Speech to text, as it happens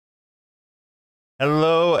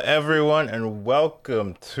Hello, everyone, and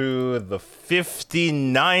welcome to the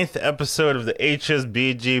 59th episode of the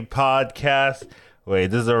HSBG podcast.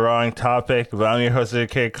 Wait, this is the wrong topic, but I'm your host,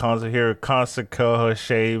 K. Conza, here with constant co-host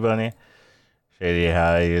Shady Bunny. Shady,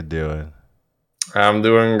 how you doing? I'm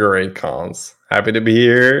doing great, Cons. Happy to be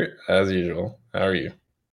here, as usual. How are you?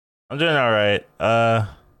 I'm doing all right. Got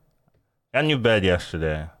a new bed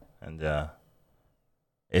yesterday, and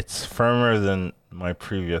it's firmer than my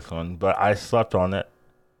previous one, but I slept on it,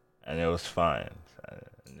 and it was fine.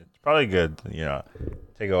 It's probably good,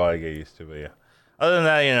 take a while to get used to, but yeah. Other than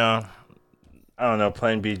that, I don't know,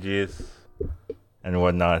 playing BGs and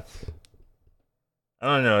whatnot. I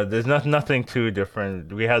don't know, there's nothing too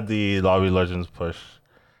different. We had the Lobby Legends push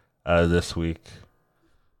this week.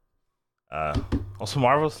 Also,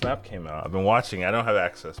 Marvel Snap came out. I've been watching. I don't have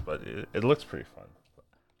access, but it looks pretty fun.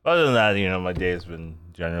 Other than that, my day has been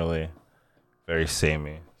generally very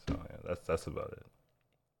samey. So yeah, that's about it.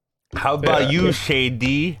 How about you,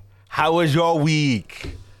 Shady? How was your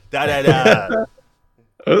week? Oh,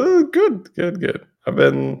 good. Well,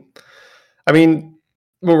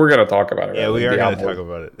 we're gonna talk about it. Yeah, right? we are gonna talk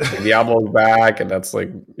about it. Diablo's back, and that's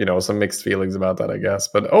some mixed feelings about that, I guess.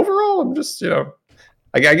 But overall, I'm just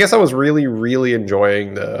I guess I was really, really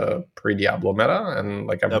enjoying the pre-Diablo meta, and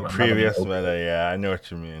the previous meta. Yeah, I know what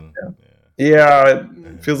you mean. Yeah,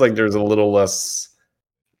 it feels like there's a little less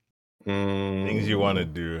things you want to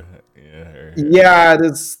do. Yeah,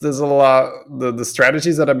 there's a lot. The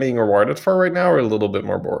strategies that I'm being rewarded for right now are a little bit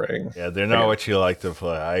more boring. Yeah, they're not what you like to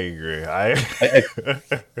play. I agree. I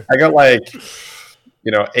got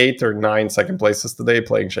 8 or 9 second places today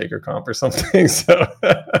playing Shaker Comp or something. So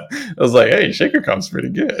I was like, hey, Shaker Comp's pretty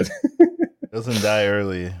good. Doesn't die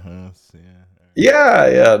early.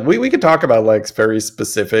 Yeah. We could talk about very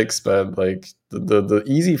specifics, but the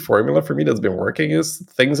easy formula for me that's been working is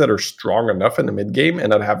things that are strong enough in the mid game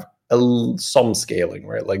and that have some scaling,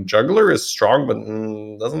 right? Like Juggler is strong but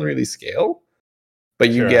doesn't really scale. But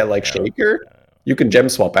you get Shaker, you can gem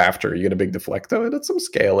swap after. You get a big Deflecto and it's some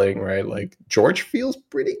scaling, right? Like George feels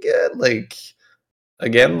pretty good.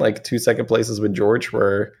 Again, 2 second places with George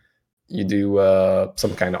where you do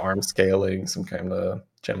some kind of arm scaling, some kind of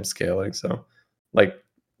gem scaling. So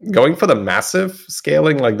going for the massive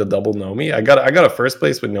scaling, like the double Nomi. I got a first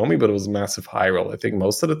place with Nomi, but it was a massive high roll. I think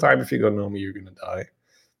most of the time if you go Nomi, you're gonna die.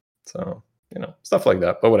 So, stuff like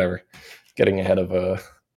that. But whatever. Getting ahead of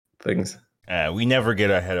things. We never get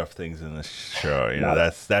ahead of things in this show.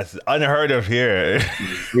 That's unheard of here.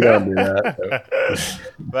 We don't do that.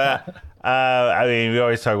 But we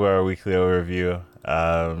always talk about our weekly overview.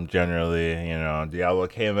 Generally, Diablo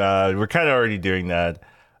came out. We're kind of already doing that.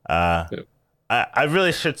 I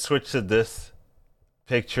really should switch to this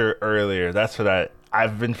picture earlier. That's what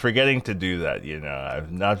I've been forgetting to do that. I've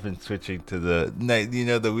not been switching to the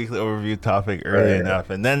weekly overview topic early enough,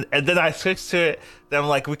 and then I switched to it. Then I'm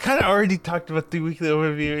like, we kind of already talked about the weekly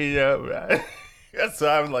overview, So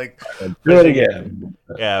I'm like, do it again.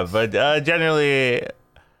 Yeah, but generally,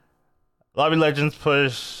 Lobby Legends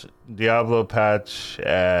push, Diablo patch,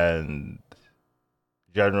 and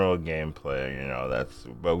general gameplay,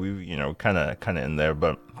 but we kind of in there.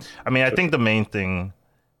 But I think the main thing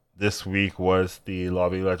this week was the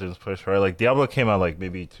Lobby Legends push, right? Like Diablo came out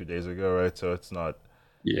maybe 2 days ago, right? So it's not.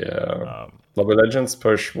 Yeah. Lobby Legends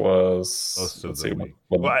push was most of the week.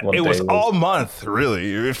 What it was all month,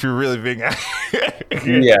 really. If you're really being.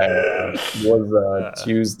 It was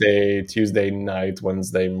Tuesday night,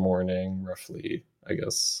 Wednesday morning, roughly. I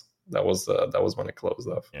guess that was when it closed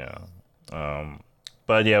off. Yeah.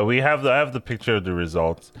 But yeah, I have the picture of the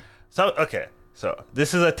results. So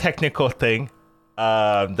this is a technical thing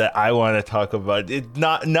that I want to talk about. It's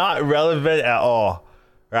not relevant at all,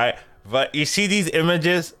 right? But you see these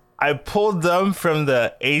images? I pulled them from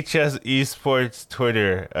the HS Esports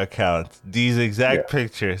Twitter account. These exact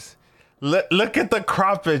pictures. Look at the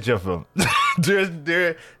croppage of them.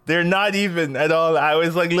 they're not even at all. I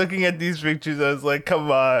was looking at these pictures. I was like,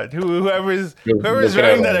 come on, whoever's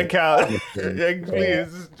running that account,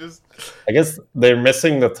 please just. I guess they're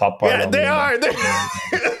missing the top part. Yeah, they are. They're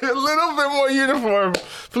a little bit more uniform,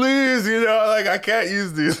 please. I can't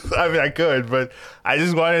use these. I could, but I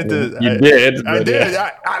just wanted to. You did. I did.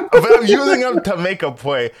 But I'm using them to make a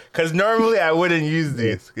point because normally I wouldn't use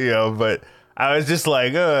these, but. I was just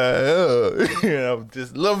like,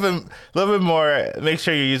 just a little bit more. Make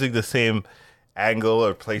sure you're using the same angle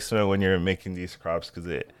or placement when you're making these crops,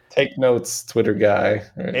 because take notes, Twitter guy.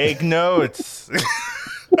 Right? Take notes.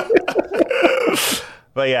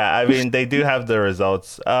 But yeah, they do have the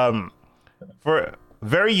results. For a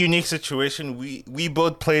very unique situation, we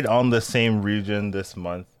both played on the same region this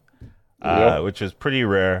month. Yep. which is pretty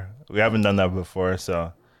rare. We haven't done that before,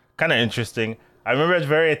 so kind of interesting. I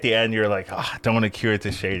remember at the end, you're like, oh, I don't want to cue it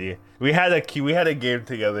to Shady. We had a game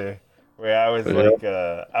together where Yep.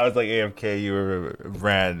 I was like AFK, you were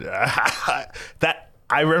Brand. That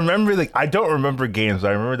I remember, like I don't remember games, but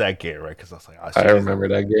I remember that game, right? Because I was like, oh, I Shady's remember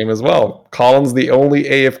that game as well. Colin's the only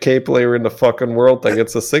AFK player in the fucking world that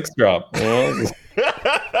gets a 6 drop. You know?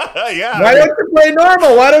 yeah. Why don't you play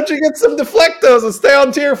normal? Why don't you get some deflectos and stay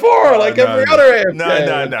on tier 4 No, like every no, no, other no, AFK?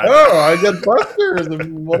 no, Like, no, no. oh, I get busters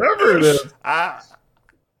and whatever it is. I,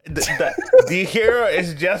 the hero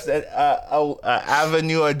is just a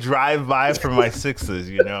avenue, a drive by for my sixes.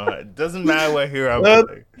 You know, it doesn't matter what hero I'm That,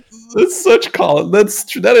 playing. that's such Colin. That's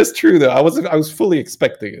true. That is true though. I was fully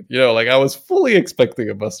expecting it. You know, like I was fully expecting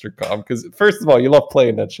a Buster comp because first of all, you love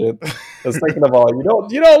playing that shit. And second of all,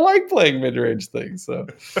 you don't like playing mid range things. So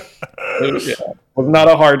yeah, it was not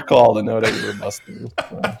a hard call to know that you were busting.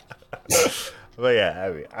 So, But yeah,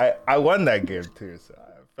 I mean, I won that game too, so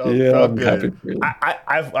I yeah, felt I'm happy good. for you.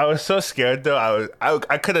 I was so scared though.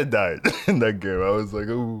 I could have died in that game. I was like,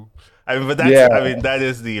 ooh. Yeah, I mean that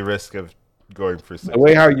is the risk of going for the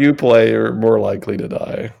way sixes. how you play, you're more likely to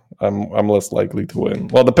die. I'm less likely to win.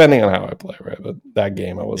 Well, depending on how I play, right? But that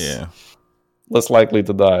game, I was Yeah. less likely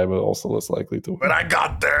to die, but also less likely to But win. I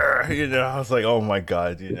got there, you know. I was like, "Oh my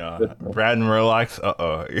god," you know. Brad Murlocs,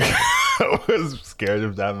 I was scared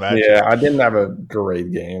of that Yeah, matchup. I didn't have a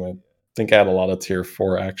great game. I think I had a lot of tier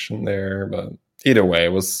 4 action there, but either way,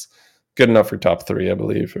 it was good enough for top 3, I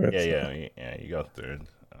believe. Right? Yeah, So, yeah. You got third.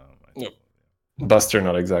 yep. Buster,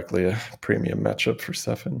 not exactly a premium matchup for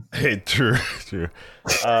Stefan. Hey, true, true.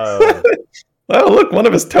 Um, Oh, look, one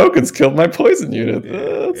of his tokens killed my poison unit.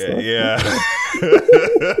 That's yeah, not yeah.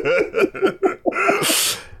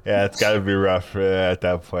 Yeah, it's got to be rough at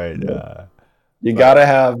that point. yeah. You But gotta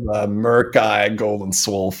have Murkai, Golden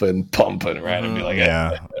Swolfin pumping, right? And be like, hey,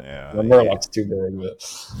 yeah, yeah. the Murloc's too big, but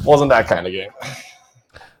wasn't that kind of game.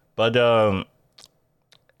 But I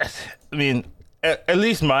mean, at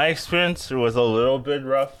least my experience was a little bit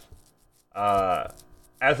rough. Uh,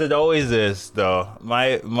 as it always is, though.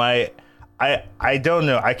 I don't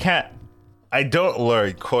know. I don't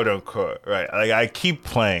learn, quote unquote, right? Like I keep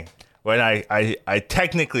playing when I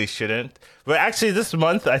technically shouldn't. But actually, this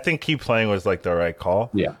month I think keep playing was like the right call.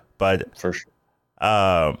 Yeah, But for sure.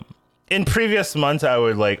 um, in previous months I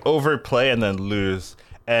would like overplay and then lose.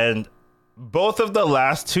 And both of the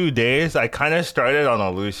last 2 days I kind of started on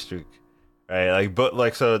a lose streak, right? Like, but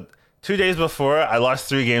like so 2 days before I lost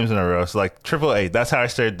 3 games in a row. So like triple eight. That's how I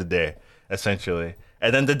started the day essentially.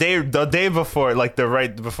 And then the day before, like the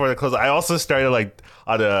right before the close, I also started like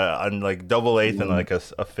on like double eighth and like a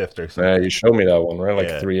fifth or Yeah, something. you showed me that one, right? Like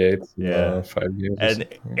Yeah, 3/8 in yeah. 5 games or And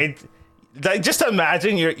something. it like just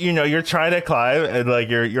imagine you're trying to climb and like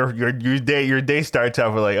your day starts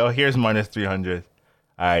out with like, oh, here's minus 300.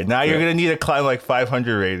 All right, now you're Yeah. gonna need to climb like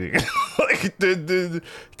 500 rating, like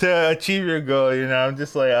to achieve your goal. You know, I'm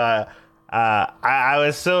just like, I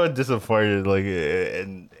was so disappointed, like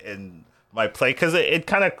in my play, because it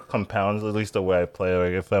kind of compounds at least the way I play.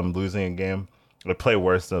 Like if I'm losing a game, I play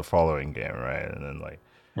worse the following game, right? And then like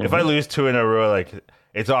if I Mhm. lose 2 in a row, like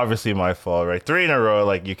it's obviously my fault, right? 3 in a row,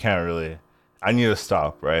 like you can't really. I need to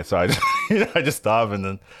stop, right? So I just, I just stop and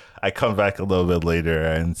then I come back a little bit later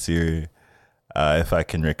and see if I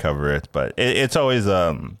can recover it. But it's always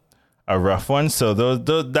a rough one. So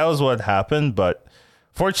that was what happened. But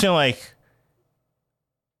fortunately, like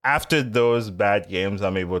after those bad games,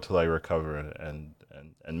 I'm able to like recover and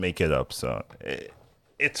make it up. So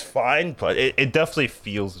it's fine, but it definitely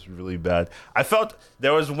feels really bad. I felt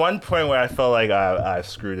there was one point where I felt like I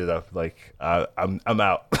screwed it up. Like I'm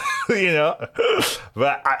out, you know.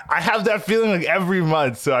 But I have that feeling like every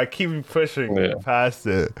month, so I keep pushing Yeah. past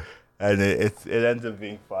it, and it ends up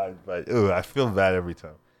being fine. But ooh, I feel bad every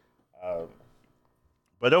time.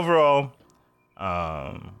 But overall,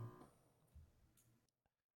 um,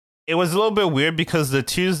 it was a little bit weird because the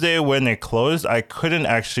Tuesday when it closed, I couldn't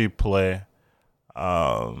actually play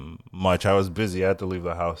much. I was busy. I had to leave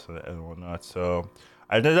the house and whatnot. So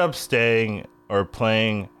I ended up staying or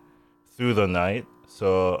playing through the night.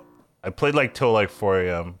 So I played like till like 4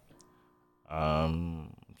 a.m.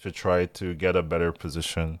 To try to get a better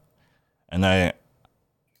position. And I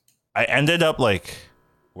ended up like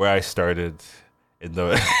where I started in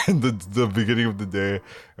the in the beginning of the day.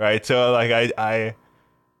 Right. So like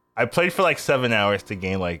I played for like 7 hours to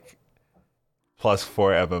gain like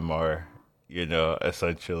 +4 MMR, you know,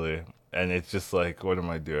 essentially. And it's just like, what am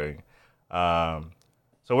I doing? Um,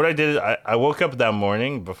 so what I did is I woke up that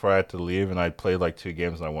morning before I had to leave and I played like 2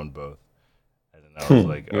 games and I won both. And and I was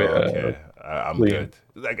like, oh, Yeah, okay, I'm Liam. good.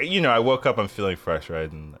 Like, I woke up, I'm feeling fresh,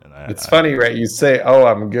 right? And It's funny, right? You say, "Oh,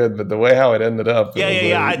 I'm good," but the way how it ended up, it yeah, was yeah,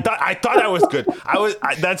 yeah. like, I thought I was good.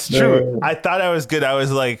 That's true. no. I thought I was good. I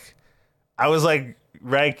was like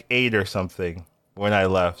rank 8 or something when I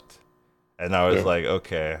left, and I was Yeah. like,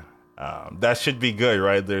 okay, that should be good,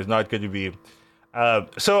 right? There's not going to be.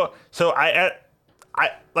 So I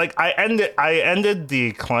ended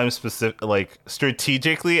the climb specific, like,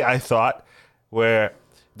 strategically. I thought where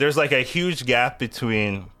there's like a huge gap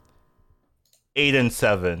between 8 and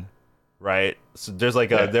 7, right? So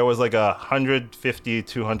Yeah. there was like 150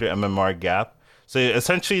 200 mmr gap. So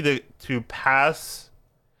essentially, to pass,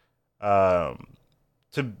 um,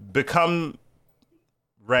 to become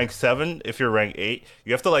rank 7, if you're rank 8,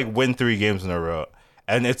 you have to like win 3 games in a row,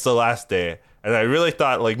 and it's the last day. And I really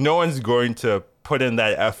thought, like, no one's going to put in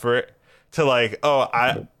that effort to, like, oh,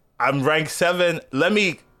 I'm rank 7. Let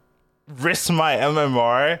me risk my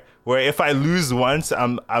MMR, where if I lose once,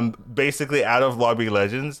 I'm basically out of Lobby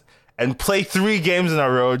Legends, and play 3 games in a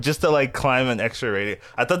row just to like climb an extra rating.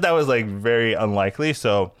 I thought that was like very unlikely,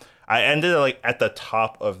 so I ended like at the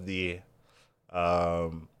top of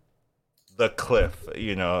um the cliff.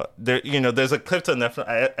 There's a cliff to Netflix.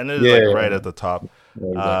 I ended Yeah, like yeah, right at the top. yeah,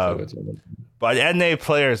 exactly. Um, but NA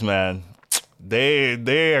players, man,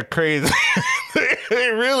 they are crazy. They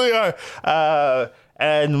really are.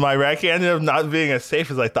 And my ranking ended up not being as safe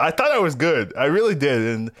as I thought. I thought I was good. I really did.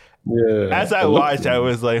 And Yeah, as I it looked watched, I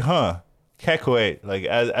was like, huh, heck wait. Like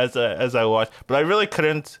as I watched, but I really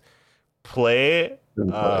couldn't play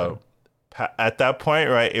good. at that point.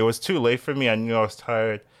 Right, it was too late for me. I knew I was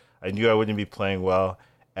tired. I knew I wouldn't be playing well.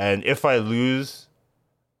 And if I lose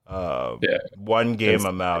Yeah, one game, it's,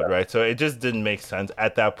 I'm out. Right, so it just didn't make sense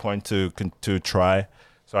at that point to try.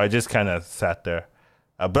 So I just kind of sat there.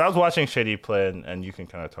 But I was watching Shady play, and you can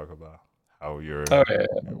kind of talk about how you're. oh, yeah.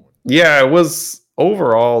 Yeah, it was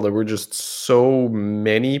overall there were just so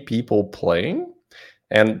many people playing,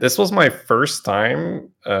 and this was my first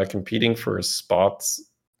time competing for a spot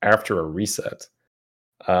after a reset.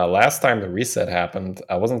 Last time the reset happened,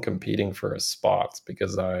 I wasn't competing for a spot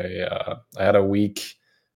because I had a week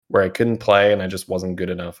where I couldn't play and I just wasn't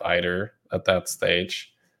good enough either at that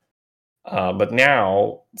stage. But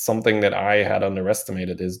now, something that I had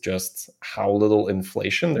underestimated is just how little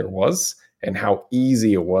inflation there was and how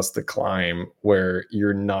easy it was to climb, where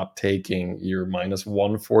you're not taking your minus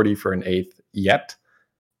 140 for an eighth yet,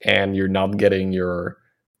 and you're not getting your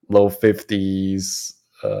low 50s.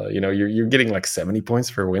 You're getting like 70 points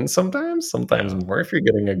for a win sometimes Yeah. more if you're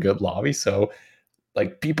getting a good lobby. So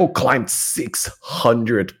like people climbed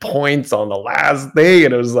 600 points on the last day,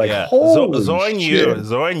 and it was like, Yeah, holy shit.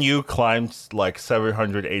 Zoe and you climbed like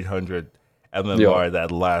 700, 800 Yeah. MMR that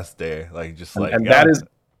last day. Like, just like, And that is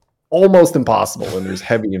almost impossible when there's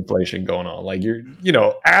heavy inflation going on. Like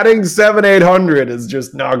adding 700-800 is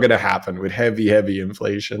just not going to happen with heavy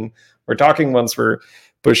inflation. We're talking once we're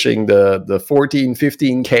pushing the 14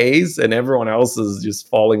 15 Ks and everyone else is just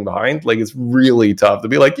falling behind. Like, it's really tough to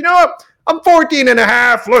be like, you know what, I'm 14 and a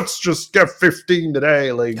half, let's just get 15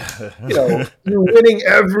 today. Like, you're winning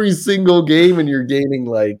every single game and you're gaining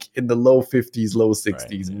like in the low 50s, low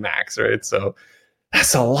 60s Right. max, right? So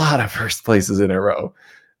that's a lot of first places in a row.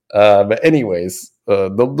 But anyways, the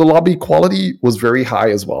lobby quality was very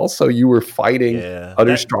high as well. So you were fighting Yeah,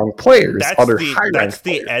 other strong players, other that's high-ranked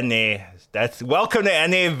the players. NA. That's welcome to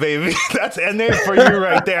NA, baby. That's NA for you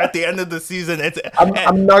right there at the end of the season.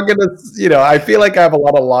 I'm not gonna, I feel like I have a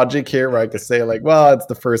lot of logic here where I could say like, well, it's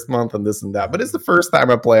the first month and this and that, but it's the first time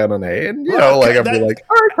I play on an A, and I'd be like,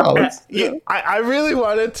 all right, Collins. I really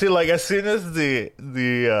wanted to, like, as soon as the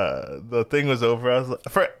thing was over, I was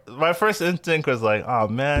like, my first instinct was like, oh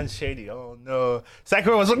man, Shady, oh no.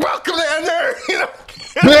 Second one was like, welcome to NA.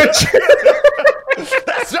 Bitch.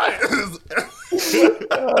 That's right.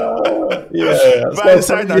 Yeah. But I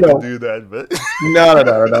decided not to do that. But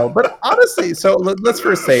No. But honestly, so let's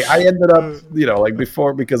first say I ended up, like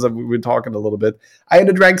before, because we were talking a little bit, I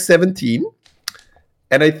ended rank 17.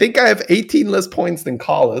 And I think I have 18 less points than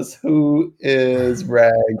Collis, who is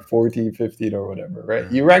rank 14, 15 or whatever,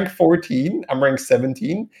 right? You rank 14, I'm rank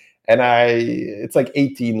 17, and it's like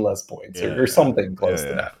 18 less points or something close to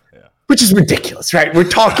that. Yeah. Which is ridiculous, right? We're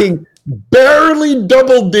talking barely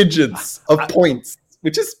double digits of points,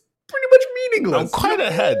 which is pretty much meaningless. I'm quite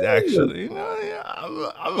ahead, actually.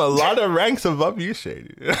 I'm a lot of ranks above you,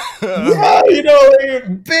 Shady. Yeah,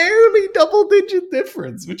 barely double digit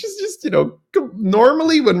difference, which is just,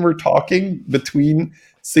 normally when we're talking between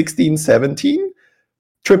 16, 17,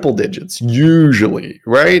 triple digits usually,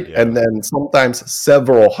 right? Yeah. And then sometimes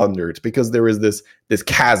several hundred, because there is this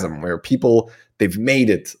chasm where people, they've made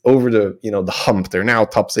it over the the hump. They're now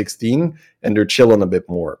top 16 and they're chilling a bit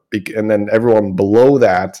more. And then everyone below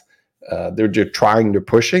that, they're just trying, they're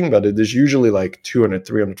pushing, but it is usually like 200,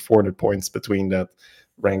 300, 400 points between that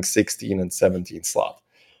rank 16 and 17 slot.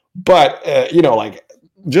 But I'm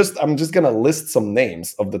just gonna list some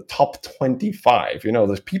names of the top 25.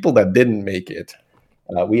 There's people that didn't make it.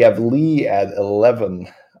 We have Lee at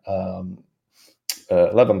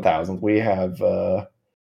 11,000. We have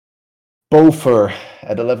Bofer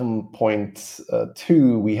at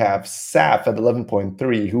 11.2. We have Saf at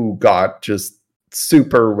 11.3, who got just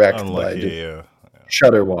super wrecked by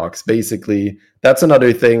Shudderwalks. Basically, that's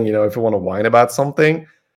another thing. If you want to whine about something,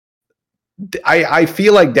 I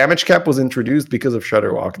feel like damage cap was introduced because of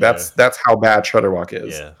Shudderwalk. That's how bad Shudderwalk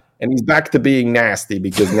is. Yeah. And he's back to being nasty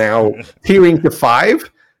because now tiering to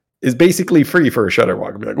 5 is basically free for a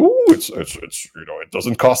Shudderwalk. Be like, ooh, it's it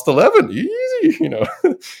doesn't cost 11, easy.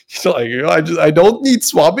 So I don't need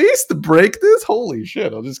Swabbies to break this. Holy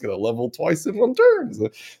shit! I'm just gonna level twice in one turn. So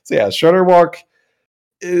yeah, Shudderwalk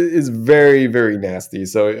is very, very nasty.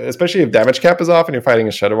 So especially if damage cap is off and you're fighting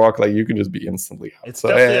a Shudderwalk, like you can just be instantly out. It's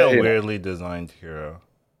definitely a weirdly designed hero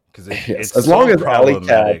because it's as long as alley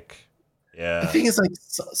cat. Yeah. The thing is, like,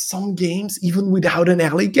 some games, even without an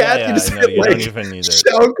alley cat, you just you don't even need it.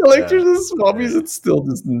 Shell collectors and swabbies, it's still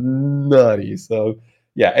just nutty. So,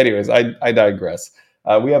 yeah, anyways, I digress.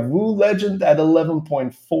 We have Wu Legend at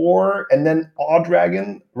 11.4, and then Aw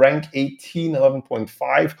Dragon, rank 18,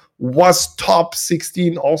 11.5, was top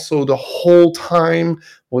 16 also the whole time,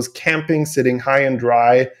 was camping, sitting high and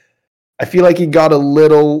dry. I feel like he got a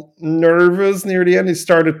little nervous near the end. He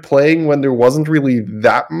started playing when there wasn't really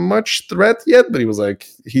that much threat yet, but he was like,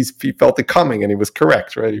 he felt it coming, and he was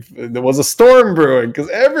correct, right? There was a storm brewing because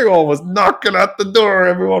everyone was knocking at the door.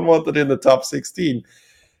 Everyone wanted in the top 16.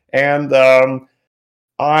 And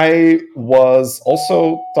I was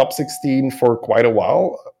also top 16 for quite a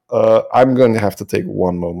while. I'm going to have to take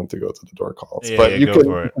one moment to go to the door calls, but you can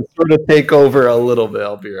sort of take over a little bit.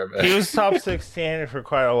 I'll be right back. He was top 16 for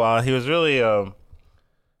quite a while. He was really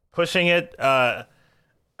pushing it. I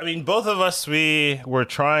mean, both of us, we were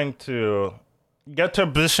trying to get to a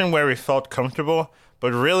position where we felt comfortable,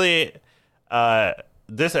 but really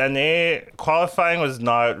this NA qualifying was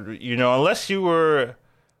not, unless you were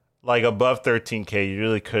like above 13K, you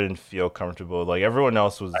really couldn't feel comfortable. Like everyone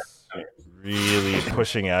else was really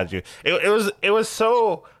pushing at you. It was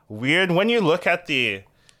so weird when you look at the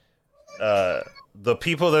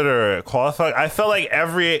people that are qualifying. I felt like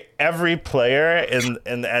every player in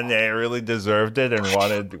the NA really deserved it and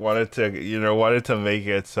wanted to make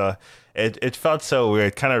it. So it felt so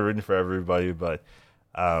weird, kind of rooting for everybody, but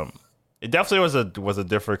it definitely was a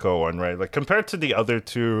difficult one, right? Like compared to the other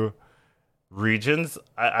two regions,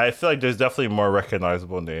 I feel like there's definitely more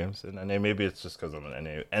recognizable names, and maybe it's just because I'm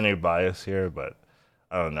an NA bias here, but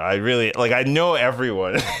I don't know. I really I know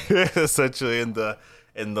everyone essentially in the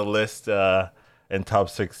list in top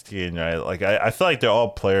 16, right? Like I feel like they're all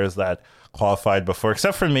players that qualified before,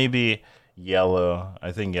 except for maybe Yellow.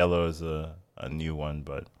 I think Yellow is a new one,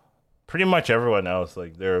 but pretty much everyone else,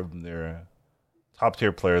 like they're top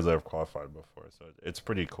tier players that have qualified before. So it's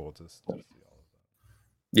pretty cool to see all of that.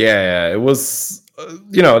 Yeah, it was,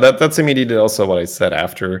 that's immediately also what I said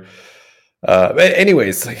after. But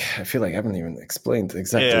anyways, I feel like I haven't even explained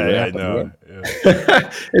exactly what happened. I know. Yeah.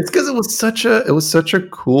 It's because it was such a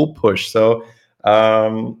cool push. So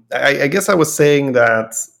I guess I was saying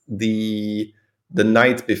that the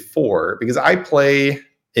night before, because I play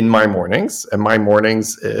in my mornings, and my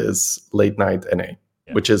mornings is late night NA,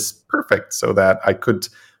 which is perfect, so that I could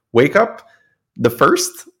wake up the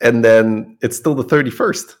 1st, and then it's still the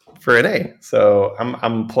 31st for NA. So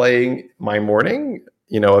I'm playing my morning,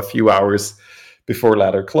 a few hours before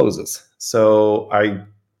ladder closes. So I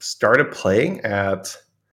started playing at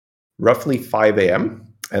roughly 5 a.m.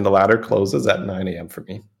 and the ladder closes at 9 a.m. for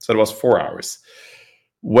me. So it was 4 hours.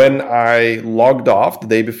 When I logged off the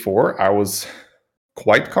day before, I was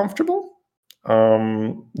quite comfortable,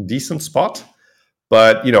 decent spot,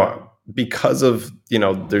 but because of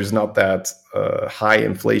there's not that high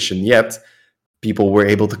inflation yet, people were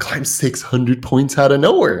able to climb 600 points out of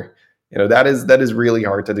nowhere. That is really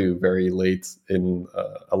hard to do very late in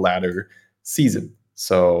a ladder season.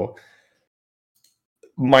 So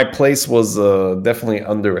my place was definitely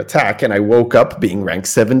under attack, and I woke up being ranked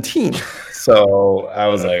 17. So I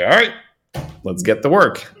was like, all right, let's get to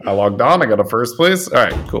work. I logged on, I got a first place. All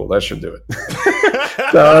right, cool, that should do it.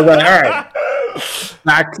 So I was like, all right,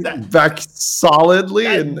 back solidly.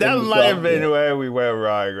 That might have been where we went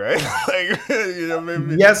wrong, right? Like,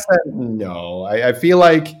 maybe. Yes and no. I feel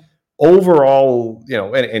like overall,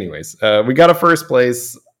 anyways, we got a first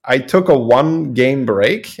place. I took a 1-game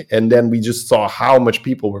break, and then we just saw how much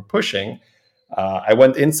people were pushing. I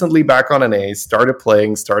went instantly back on an A, started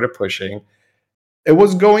playing, started pushing. It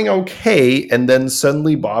was going okay, and then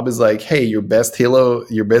suddenly Bob is like, "Hey, your best hero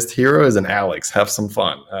is an Alex. Have some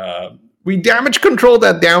fun." We damage controlled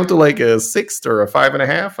that down to like a 6 or a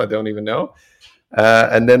 5.5. I don't even know.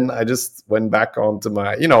 And then I just went back onto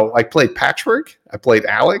my, I played Patchwork. I played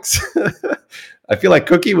Alex. I feel like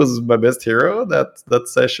Cookie was my best hero that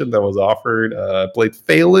session that was offered. I played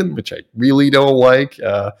Phelan, which I really don't like.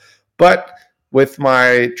 But with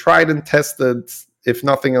my tried and tested, if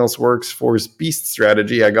nothing else works, Force Beast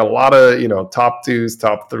strategy, I got a lot of, top 2s,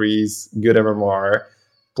 top 3s, good MMR.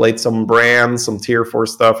 Played some brands, some tier 4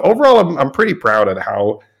 stuff. Overall, I'm pretty proud at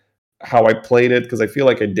how I played it, because I feel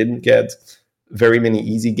like I didn't get very many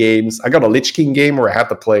easy games. I got a Lich King game where I had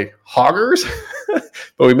to play Hoggers,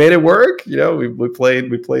 but we made it work. We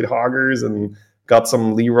played Hoggers and got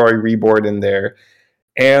some Leroy Reborn in there.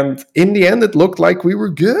 And in the end, it looked like we were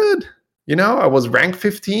good. I was ranked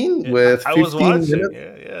 15 with 15 minutes.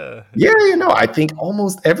 Yeah. I think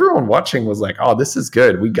almost everyone watching was like, "Oh, this is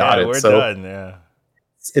good. We got it." We're done. Yeah.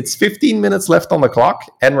 It's 15 minutes left on the clock,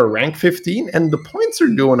 and we're ranked 15, and the points are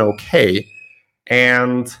doing okay.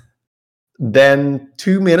 And then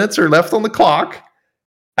 2 minutes are left on the clock.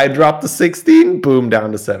 I drop to 16, boom,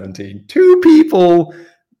 down to 17. 2 people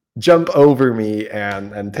jump over me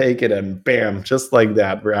and take it, and bam, just like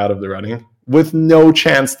that, we're out of the running with no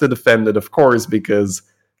chance to defend it, of course, because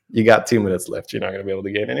you got 2 minutes left. You're not going to be able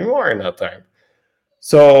to gain any more in that time.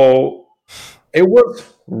 So it was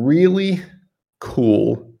really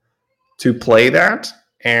cool to play that,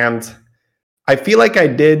 and I feel like I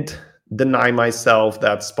did deny myself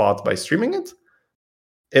that spot by streaming it.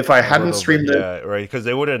 If I hadn't streamed it, yeah, right, because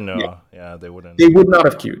they wouldn't know. Yeah, they wouldn't. They would not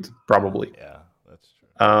have queued, probably. Yeah, that's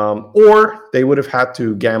true. Or they would have had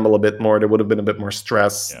to gamble a bit more. There would have been a bit more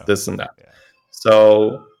stress, this and that. Yeah.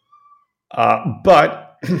 So,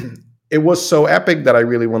 but it was so epic that I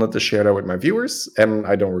really wanted to share that with my viewers, and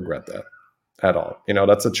I don't regret that at all.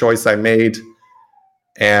 That's a choice I made,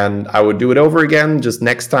 and I would do it over again. Just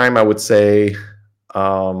next time, I would say,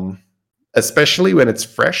 especially when it's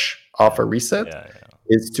fresh off a reset,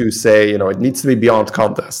 is to say, it needs to be beyond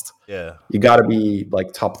contest. Yeah, you got to be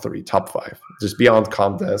like top 3, top 5, just beyond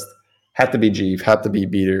contest. Had to be Jeeve, had to be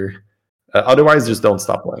Beater. Otherwise, just don't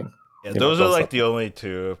stop playing. Yeah, those are like the only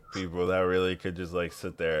 2 people that really could just like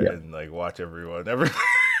sit there and like watch everyone.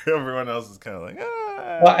 Everyone else is kind of like,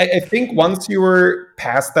 Well, I think once you were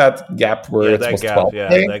past that gap where it was 12,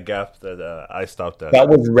 that gap that I stopped at, that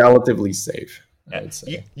was relatively safe. I would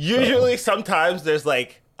say. Usually, sometimes there's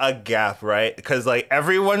like a gap, right? Because like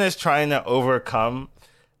everyone is trying to overcome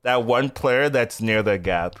that one player that's near the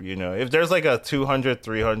gap. If there's like a 200,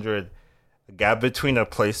 300 gap between a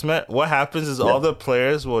placement, what happens is all the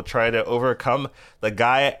players will try to overcome the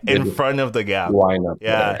guy in front of the gap. Line up.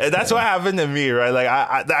 And that's what happened to me, right? Like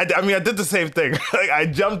I mean, I did the same thing. Like I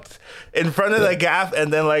jumped in front of the gap,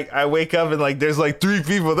 and then like I wake up and like there's like 3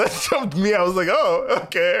 people that jumped me. I was like, oh,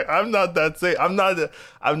 okay, I'm not that safe. I'm not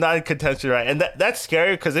in contention, right? And that's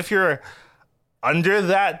scary, because if you're under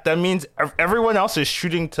that means everyone else is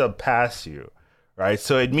shooting to pass you, right?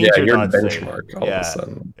 So it means you're not benchmark safe. All of a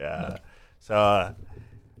sudden. Yeah. So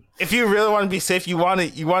if you really want to be safe, you want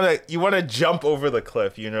to jump over the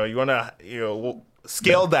cliff. You want to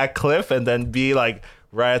scale that cliff and then be like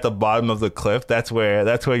right at the bottom of the cliff. That's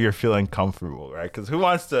where you're feeling comfortable, right? Because who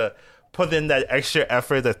wants to put in that extra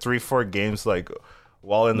effort, the 3-4 games like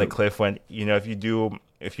while in the cliff, when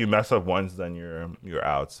if you mess up once, then you're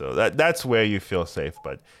out. So that's where you feel safe.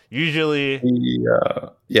 But usually,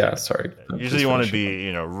 usually you want to be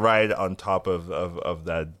right on top of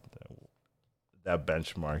that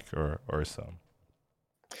benchmark or so.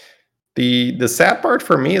 The sad part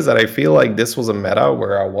for me is that I feel like this was a meta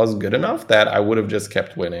where I was good enough that I would have just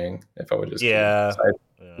kept winning if I would just I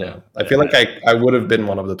feel like I would have been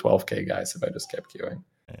one of the 12K guys if I just kept queuing.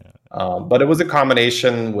 But it was a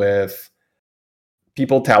combination with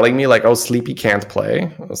people telling me like, "Oh, Sleepy can't play."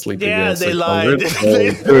 Sleepy they lied.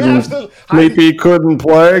 Sleepy couldn't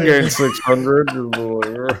play against 600.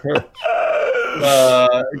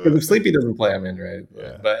 Because if Sleepy doesn't play, I'm in,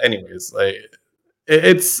 right? But anyways, like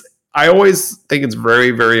I always think it's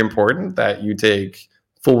very, very important that you take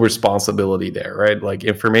full responsibility there, right? Like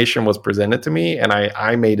information was presented to me, and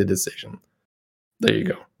I made a decision. There you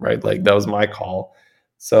go, right? Like that was my call.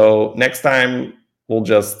 So next time we'll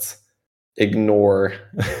just ignore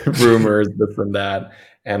rumors, this and that,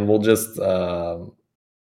 and we'll just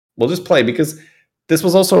play, because this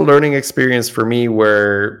was also a learning experience for me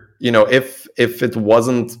where, if it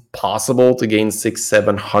wasn't possible to gain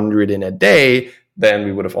 600-700 in a day, then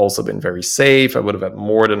we would have also been very safe. I would have had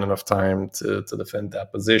more than enough time to defend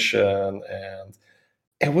that position. And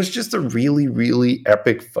it was just a really, really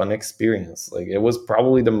epic, fun experience. Like, it was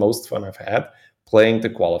probably the most fun I've had playing to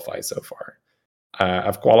qualify so far.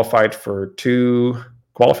 I've qualified for 2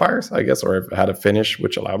 qualifiers, I guess, or I've had a finish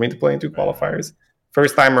which allowed me to play in 2 qualifiers.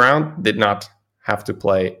 First time around, did not have to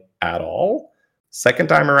play at all. Second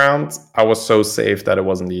time around, I was so safe that it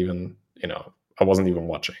wasn't even, I wasn't even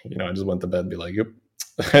watching. I just went to bed and be like, yep.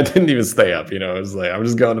 I didn't even stay up. I was like, I'm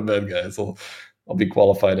just going to bed, guys. I'll be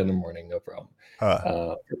qualified in the morning, no problem.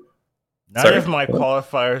 None of my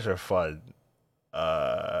qualifiers are fun.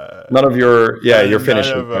 None of you're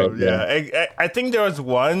finishing. Right? Yeah. I think there was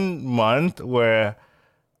 1 month where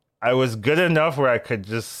I was good enough where I could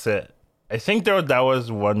just sit. I think that was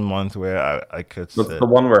 1 month where I could sit. That's the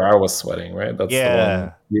one where I was sweating, right? That's the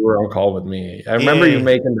one you were on call with me. I remember you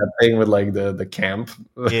making that thing with like the camp.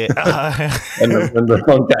 Yeah. and the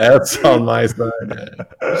punk ass on my side.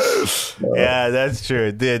 Yeah, that's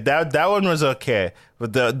true. That one was okay.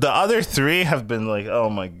 But the other 3 have been like, oh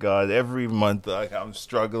my god, every month like I'm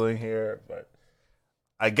struggling here. But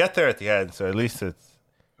I get there at the end, so at least there's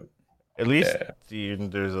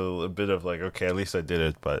a bit of like, okay, at least I did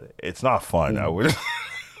it, but it's not fun. I wouldn't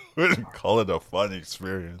call it a fun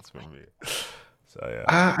experience for me. So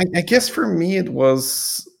yeah. I guess for me it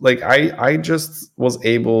was like I just was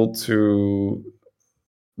able to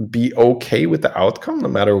be okay with the outcome no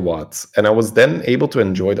matter what, and I was then able to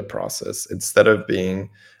enjoy the process instead of being.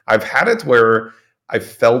 I've had it where I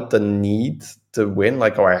felt the need to win,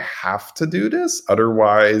 like, oh, I have to do this,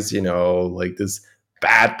 otherwise, like this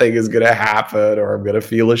bad thing is gonna happen, or I'm gonna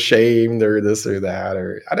feel ashamed, or this or that,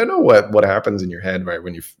 or I don't know what happens in your head, right,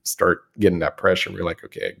 when you start getting that pressure. We're like,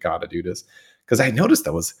 okay, I gotta do this, because I noticed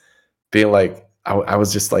I was being like, I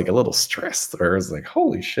was just like a little stressed, or I was like,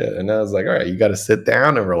 holy shit, and I was like, all right, you got to sit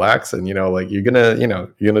down and relax, and like you're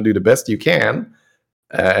gonna do the best you can,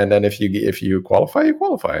 and then if you qualify, you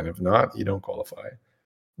qualify, and if not, you don't qualify.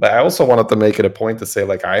 But I also wanted to make it a point to say,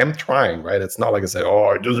 like, I am trying, right? It's not like I say, oh,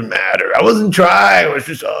 it doesn't matter. I wasn't trying. It was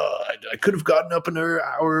just, I could have gotten up an hour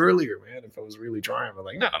earlier, man, if I was really trying. But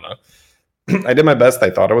like, no. I did my best. I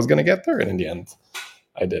thought I was going to get there. And in the end,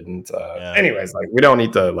 I didn't. Anyways, like, we don't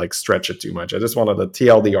need to like stretch it too much. I just wanted to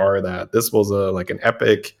TLDR that this was an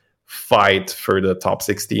epic fight for the top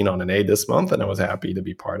 16 on an A this month. And I was happy to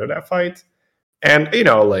be part of that fight. And,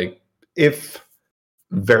 like, if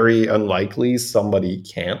very unlikely somebody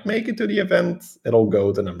can't make it to the event, it'll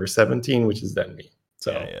go to number 17, which is then me.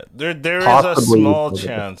 So there is a small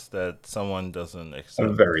chance that someone doesn't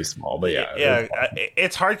accept. Very small, but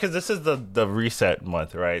it's hard because this is the reset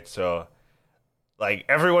month, right? So like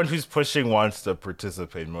everyone who's pushing wants to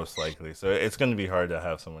participate most likely, so it's going to be hard to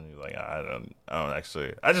have someone who's like, I don't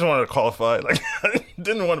actually, I just wanted to qualify, like I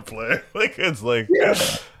didn't want to play. Like it's like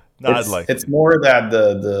not like it's more that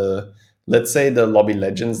the let's say the Lobby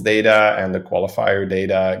Legends data and the qualifier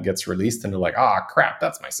data gets released, and they're like, crap,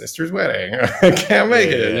 that's my sister's wedding. I can't make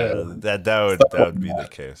it. Yeah. That would be the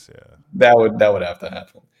case. Yeah, that would have to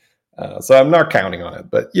happen. So I'm not counting on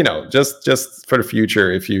it, but just for the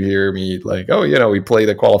future, if you hear me like, oh, we played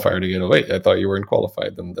a qualifier together. Wait, I thought you weren't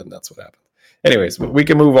qualified. Then that's what happened. Anyways, we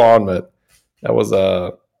can move on. But that was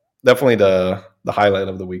definitely the highlight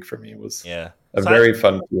of the week for me. Was a very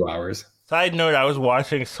fun few hours. Side note: I was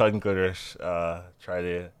watching Sungooders try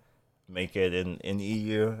to make it in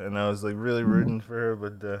EU, and I was like really rooting for her,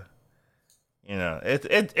 but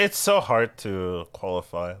it's so hard to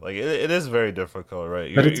qualify. Like it is very difficult,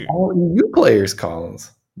 right? But it's all EU players,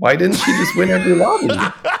 Collins. Why didn't she just win every lobby?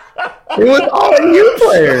 It was all EU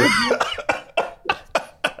players.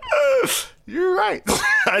 You're right.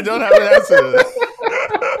 I don't have an answer.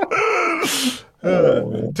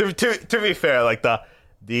 To be fair, like the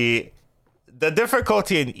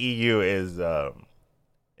difficulty in EU is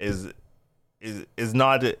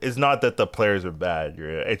not that the players are bad.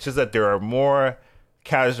 It's just that there are more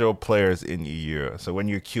casual players in EU. So when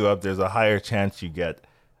you queue up, there's a higher chance you get,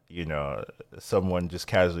 someone just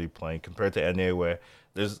casually playing compared to NA, where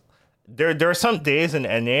there are some days in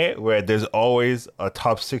NA where there's always a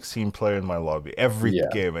top 16 player in my lobby every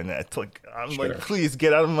game, and it's like like, please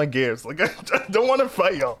get out of my games. Like I don't want to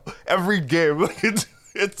fight y'all every game. Like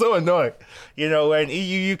it's so annoying. When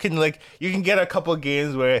EU you can get a couple of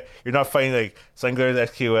games where you're not fighting like Sungler,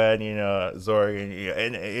 SQN, Zorg,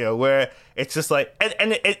 and where it's just like,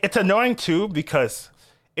 and it's annoying too, because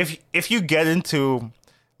if you get into,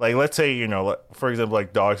 like, let's say, you know, for example,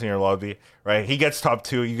 like dogs in your lobby, right? He gets top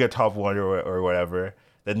 2, you get top 1 or whatever.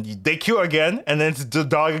 Then they queue again, and then it's the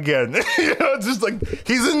dog again. You know, it's just like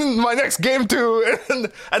he's in my next game too,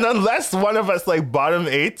 and unless one of us like bottom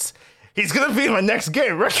 8s, he's gonna be in my next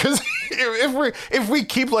game, right? Because if we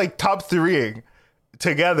keep like top 3ing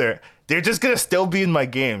together, they're just gonna still be in my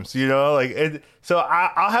games, you know. Like, so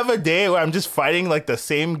I'll have a day where I'm just fighting like the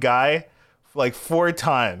same guy like 4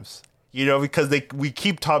 times, you know, because we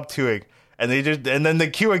keep top 2ing. And then they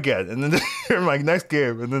queue again, and then they're in my next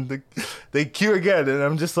game, and then they queue again, and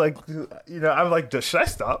I'm just like, you know, I'm like, should I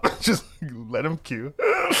stop? Just let them queue,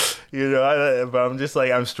 you know? But I'm just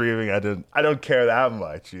like, I'm streaming. I don't care that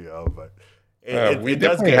much, you know. But we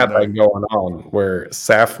definitely had that going on where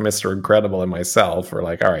Saf, Mr. Incredible, and myself were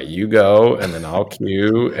like, all right, you go, and then I'll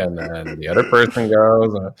queue, and then the other person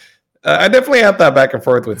goes. I definitely had that back and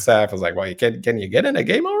forth with Saf. I was like, well, can you get in a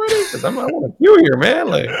game already? Because I want to queue here, man.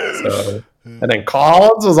 Like, so. And then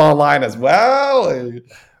Collins was online as well.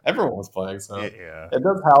 Everyone was playing, so it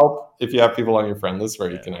does help if you have people on your friend list where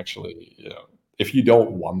you can actually, you know, if you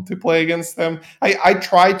don't want to play against them. I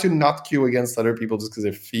try to not queue against other people just because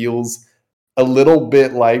it feels a little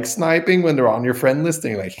bit like sniping when they're on your friend list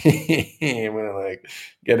and you're like, I'm gonna like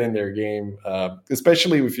get in their game,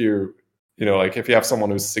 especially if you're. You know, like if you have someone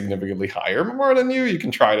who's significantly higher MMR than you can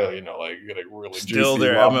try to, you know, like get a really still juicy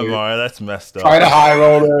their MMR. That's messed up. Try to high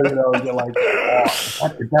roll there, you know, get like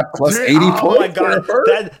that plus 80 points. Oh my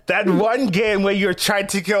god, that one game where you're trying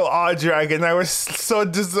to kill Adrag, I was so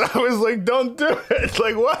I was like, don't do it.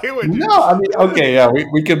 Like, why would you? No, I mean, okay, yeah,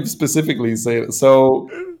 we can specifically say it. So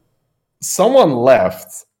someone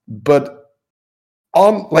left, but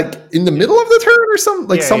on like in the middle of the turn or something,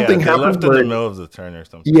 like something happened. Left in the middle of the turn or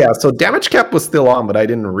something. Yeah, so damage cap was still on, but I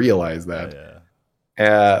didn't realize that.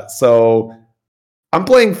 So I'm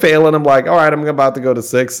playing Fail, and I'm like, all right, I'm about to go to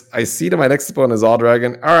 6. I see that my next opponent is All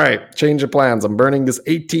Dragon. All right, change of plans. I'm burning this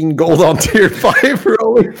 18 gold on tier 5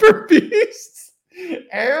 rolling for beasts.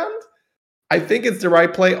 And I think it's the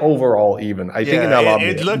right play overall, even. I think in that lobby.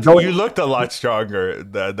 You looked a lot stronger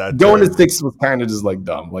that going to 6 was kind of just like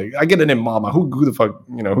dumb. Like, I get it in Mama. Who the fuck,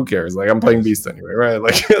 you know, who cares? Like, I'm playing Beast anyway, right?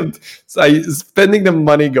 Like, so spending the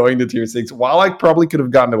money going to tier 6, while I probably could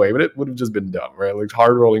have gotten away with it, would have just been dumb, right? Like,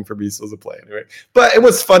 hard rolling for Beast was a play anyway. But it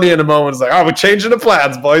was funny in a moment. It's like, oh, we're changing the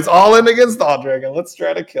plans, boys. All in against All Dragon. Let's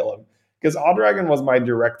try to kill him. Because All Dragon was my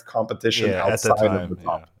direct competition outside of the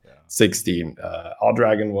top 16. All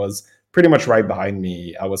Dragon was pretty much right behind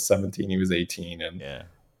me. I was 17, he was 18, and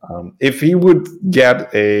if he would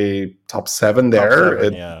get a top 7 there,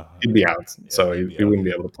 he'd be out. So he wouldn't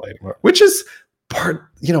be able to play anymore. Which is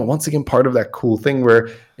once again, part of that cool thing where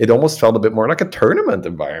it almost felt a bit more like a tournament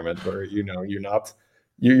environment, where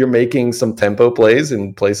you're making some tempo plays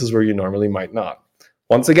in places where you normally might not.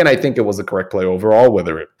 Once again, I think it was the correct play overall,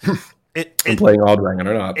 whether it playing All Dragon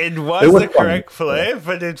or not. It was the correct play,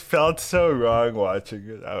 but it felt so wrong watching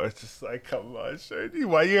it. I was just like, come on, Shady,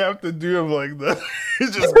 why you have to do him like that?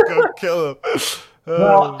 Just go kill him.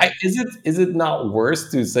 Well, is it not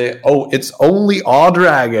worse to say, oh, it's only All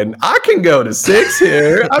Dragon? I can go to 6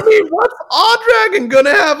 here. I mean, what's All Dragon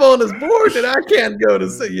gonna have on his board that I can't go to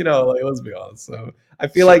 6? You know, like, let's be honest. So I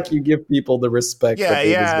feel like you give people the respect.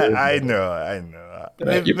 I know.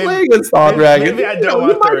 You play against All Dragon. Maybe I don't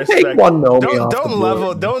want the respect. Take one don't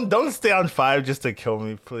level. Don't stay on 5 just to kill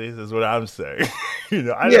me, please. Is what I'm saying.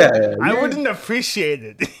 I wouldn't appreciate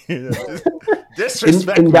it.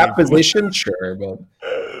 Disrespect in that position, sure, but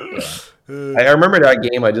I remember that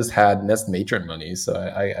game. I just had Nest Matron money, so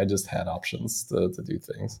I just had options to do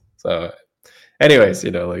things. So, anyways,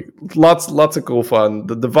 like lots of cool fun.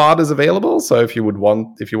 The VOD is available, so if you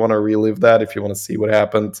want to relive that, if you want to see what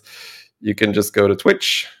happened, you can just go to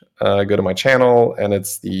Twitch, go to my channel, and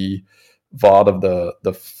it's the VOD of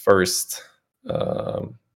the first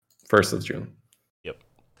of June. Yep,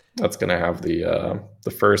 that's gonna have the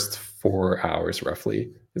first 4 hours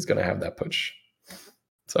roughly is gonna have that push.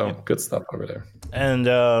 So good stuff over there. And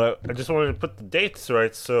I just wanted to put the dates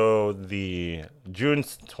right. So the June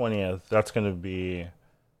 20th, that's gonna be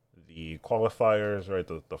the qualifiers, right?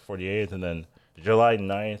 The 48th, and then July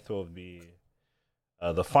 9th will be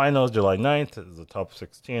the finals. July 9th is the top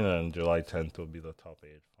 16, and July 10th will be the top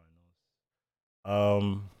 8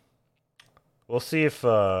 finals. We'll see if we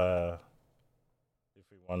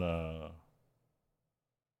want to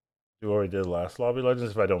do what we did last Lobby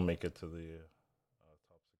Legends. If I don't make it to the top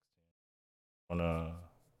 16, want to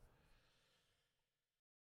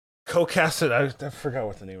co-cast it. I forgot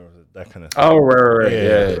what the name of it. That kind of thing. Oh, right.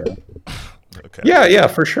 Yeah. Okay. Yeah,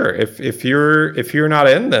 for sure. If you're not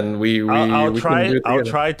in, then we can do it I'll together.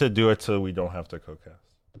 try to do it so we don't have to co-cast.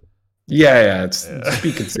 Yeah, just be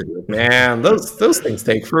Yeah. considerate, man. Those things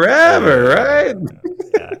take Yeah, forever, right?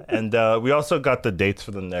 yeah. And we also got the dates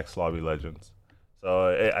for the next Lobby Legends. So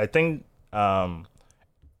I think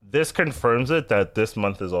this confirms it that this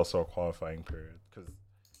month is also a qualifying period because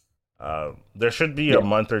there should be a Yeah.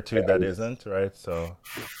 month or two that isn't, right? So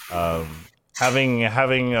having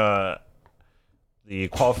the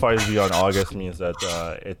qualifiers be on August means that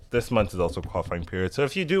this month is also a qualifying period. So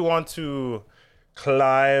if you do want to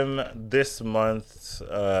climb this month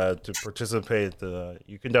to participate,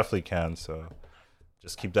 you can definitely can. So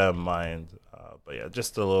just keep that in mind. But yeah,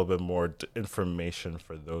 just a little bit more information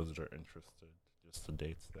for those that are interested. Just the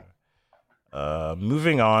dates there.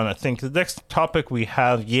 Moving on, I think the next topic we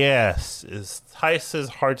have, yes, is Tice's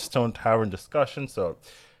Hearthstone Tavern discussion. So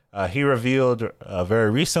he revealed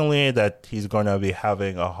very recently that he's going to be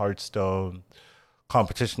having a Hearthstone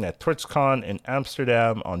competition at TwitchCon in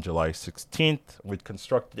Amsterdam on July 16th with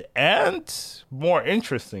constructed and, more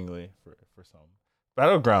interestingly, for some,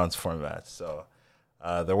 Battlegrounds format. So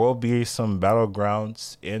there will be some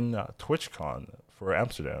Battlegrounds in TwitchCon for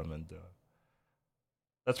Amsterdam, and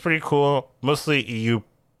that's pretty cool. Mostly EU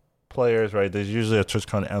players, right? There's usually a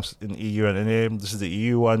TwitchCon in EU and NA. This is the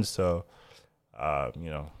EU one, so you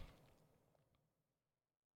know,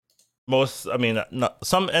 I mean, not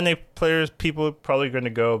some NA players, people are probably going to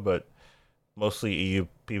go, but mostly EU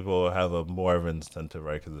people have a more of an incentive,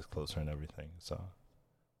 right? Because it's closer and everything. So,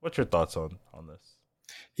 what's your thoughts on this?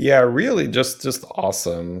 Yeah, really, just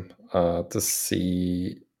awesome to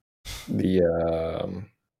see the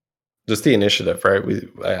just the initiative, right?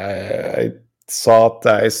 I saw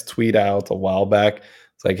Dice tweet out a while back.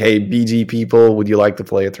 It's like, hey, BG people, would you like to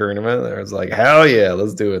play a tournament? And I was like, hell yeah,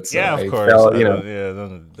 let's do it. So Yeah, of I course. felt, I don't. Yeah,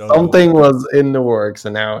 don't. something was in the works,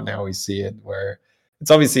 and now we see it. Where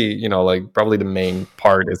it's obviously, like probably the main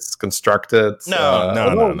part is constructed.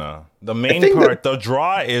 Although No. The I main think that part, the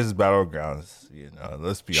draw is Battlegrounds.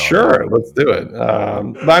 Let's be honest. sure, let's do it.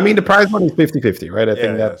 But I mean, the prize money is 50-50, right? I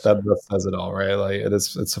think Yeah, sure. that says it all, right? Like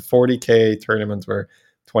it's a 40K tournament where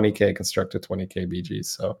 20K constructed, 20K BG.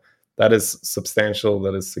 So that is substantial.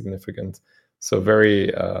 That is significant. So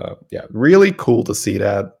very, really cool to see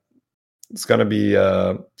that. It's gonna be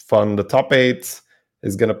fun. The top 8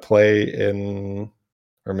 is gonna play in,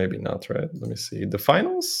 or maybe not, right? Let me see. The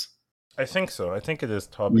finals. I think so. I think it is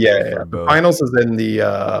top Yeah, 8 yeah. for The both. finals is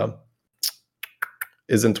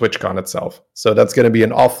in TwitchCon itself. So that's going to be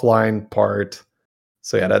an offline part.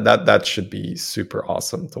 So yeah, that should be super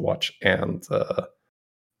awesome to watch. And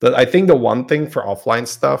I think the one thing for offline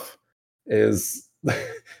stuff is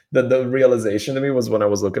the realization to me was when I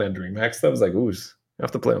was looking at DreamHack stuff. I was like, ooh, you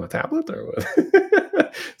have to play on a tablet or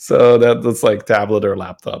what? So that's like tablet or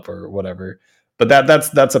laptop or whatever. But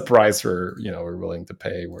that's a price we're willing to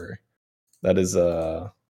pay. Where that is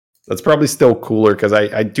that's probably still cooler because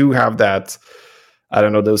I do have that. I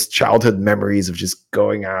don't know, those childhood memories of just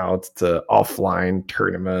going out to offline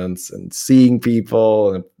tournaments and seeing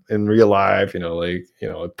people in real life,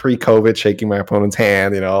 pre-COVID, shaking my opponent's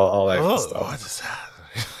hand, all that stuff. What is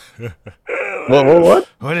that? What?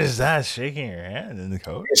 What is that? Shaking your hand in the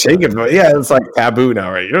coach? Shaking, but yeah, it's like taboo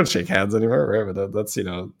now, right? You don't shake hands anymore, right? But that's it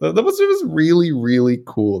was really, really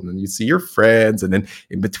cool. And then you see your friends, and then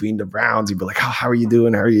in between the rounds, you'd be like, "Oh, how are you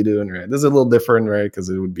doing? How are you doing?" Right? This is a little different, right? Because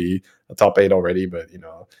it would be a top 8 already, but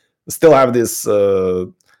still have this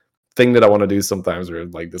thing that I want to do sometimes, where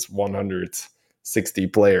like this 160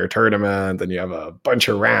 player tournament, and you have a bunch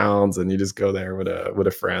of rounds, and you just go there with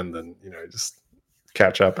a friend, and just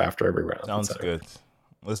catch up after every round. Sounds good.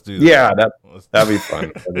 Let's do that. Yeah, that'd be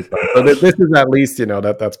fun. So this is at least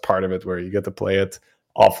that's part of it, where you get to play it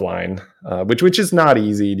offline, which is not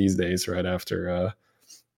easy these days, right? After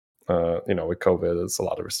with COVID, it's a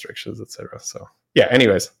lot of restrictions, etc. So yeah.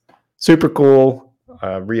 Anyways, super cool.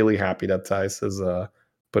 Really happy that Tice is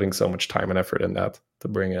putting so much time and effort in that to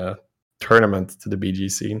bring a tournament to the BG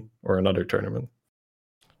scene, or another tournament.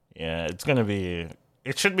 Yeah,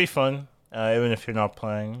 it should be fun, even if you're not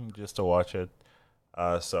playing, just to watch it.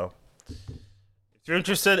 So if you're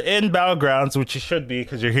interested in Battlegrounds, which you should be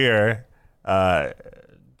because you're here,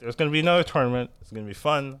 there's gonna be another tournament. It's gonna be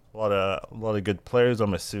fun. A lot of good players,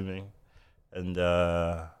 I'm assuming, and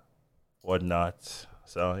whatnot.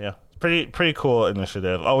 So yeah, pretty cool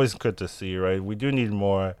initiative. Always good to see, right? We do need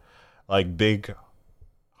more like big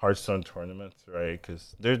Hearthstone tournaments, right?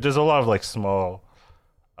 Because there's a lot of like small,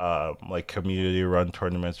 like community run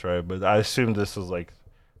tournaments, right? But I assume this is like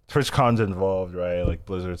TwitchCon's involved, right? Like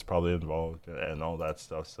Blizzard's probably involved and all that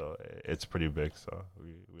stuff. So it's pretty big. So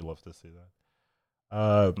we love to see that.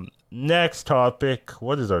 Next topic.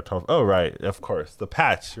 What is our topic? Oh, right. Of course. The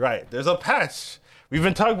patch. Right. There's a patch. We've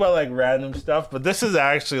been talking about like random stuff, but this is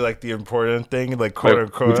actually like the important thing, like quote Wait, we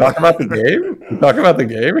unquote. talk about the game? We talk about the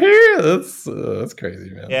game here? That's crazy,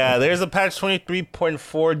 man. Yeah, there's a patch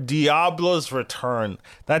 23.4, Diablo's Return.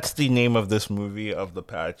 That's the name of this movie of the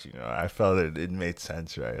patch. You know, I felt it made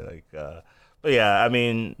sense, right? Like, but yeah, I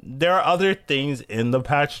mean, there are other things in the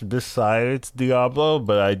patch besides Diablo,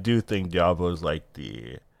 but I do think Diablo is like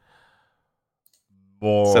the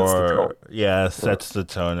Sets the tone. sets the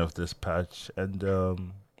tone of this patch. And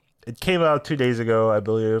it came out 2 days ago, I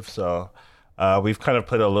believe. So we've kind of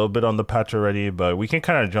played a little bit on the patch already, but we can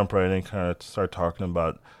kind of jump right in and kind of start talking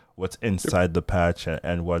about what's inside the patch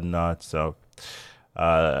and whatnot. So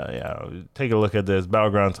yeah, take a look at this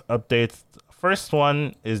Battlegrounds updates. First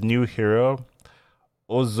one is new hero,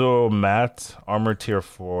 Ozomat, armor tier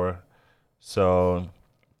 4. So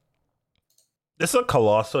this is a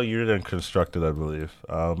colossal unit and constructed, I believe.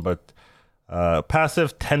 But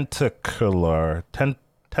passive tentacular.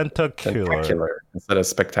 Tentacular instead of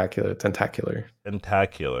spectacular. Tentacular.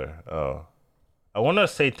 Tentacular. Oh. I want to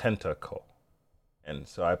say tentacle. And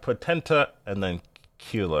so I put tenta and then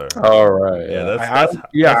cular. Oh, right.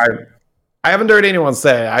 Yeah, I haven't heard anyone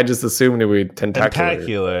say it. I just assumed it would be tentacular.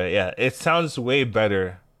 Tentacular. Yeah, it sounds way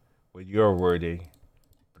better with your wording.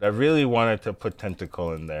 But I really wanted to put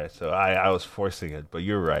tentacle in there, so I was forcing it. But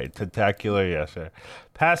you're right. Tentacular, yes, sir.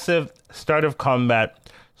 Passive, start of combat.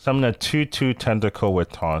 Summon a 2/2 tentacle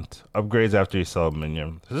with taunt. Upgrades after you sell a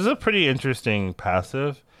minion. This is a pretty interesting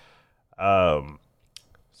passive. So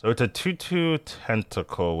it's a 2/2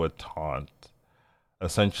 tentacle with taunt,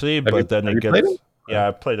 essentially. But then it gets. Yeah,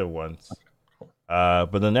 I played it once.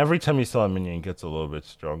 But then every time you sell a minion, it gets a little bit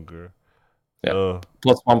stronger. Yeah. So,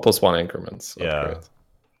 +1/+1 increments. Yeah.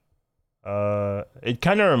 It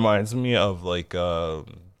kind of reminds me of like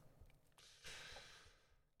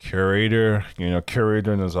Curator,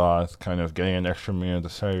 Curator N'Zoth kind of getting an extra minion at the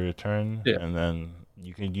start of your turn, and then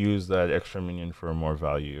you can use that extra minion for more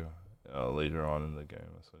value later on in the game,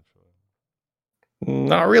 essentially.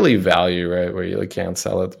 Not really value, right? Where you can't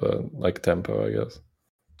sell it, but like tempo, I guess.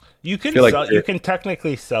 You can sell, you can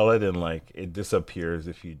technically sell it, and like it disappears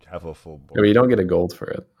if you have a full board. But you don't get a gold for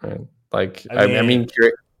it, right? Like I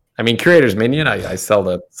mean, Curator's minion, I sell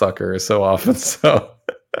that sucker so often, so.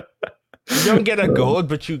 You don't get a gold,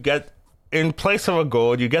 but you get, in place of a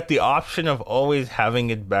gold, you get the option of always having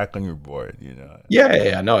it back on your board,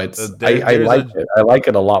 Yeah, no, it's I like it. I like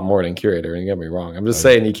it a lot more than Curator, don't get me wrong. I'm just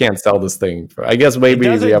saying you can't sell this thing for, I guess maybe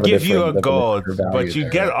it we have a give you a gold, but you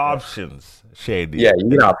get options, Shady. Yeah, you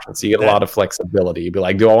get options. You get a lot of flexibility. You'd be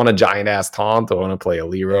like, do I want a giant ass taunt? Do I want to play a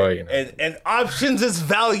Leroy? And options is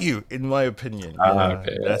value, in my opinion.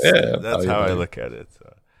 Okay. That's how I look at it. So.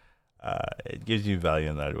 It gives you value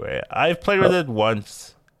in that way. I've played with it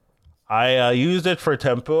once. I used it for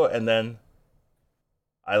tempo, and then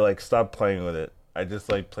I stopped playing with it. I just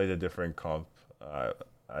played a different comp.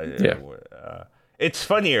 It's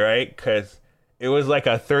funny, right? Because it was like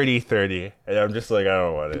a 30-30, and I'm just like, I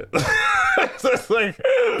don't want it.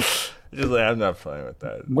 Just I'm not playing with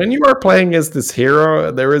that. When you are playing as this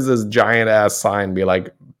hero, there is this giant ass sign, be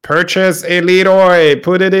like, purchase a Leroy,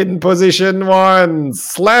 put it in position 1,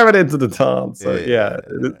 slam it into the taunt. So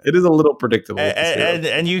it is a little predictable.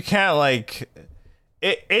 And you can't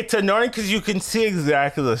it's annoying because you can see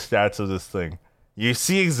exactly the stats of this thing. You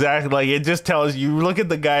see exactly, it just tells you, look at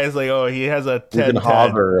the guys he has a 10. You can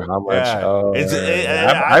hover how much.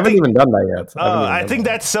 Yeah. I haven't even done that yet. I think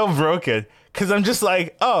that's so broken because I'm just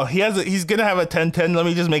like, he's going to have a 10-10. Let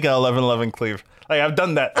me just make an 11-11 cleave. I've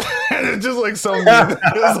done that. It's just so mean.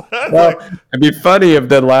 It'd be funny if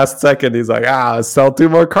then last second he's like, sell 2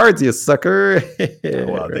 more cards, you sucker.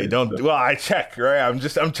 Well, they don't. Well, I check, right? I'm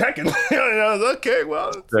checking. Okay,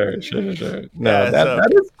 well. Sure. No,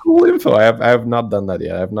 that is cool info. I have not done that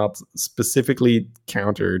yet. I have not specifically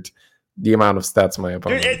countered the amount of stats my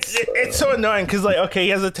opponent. It's so annoying because he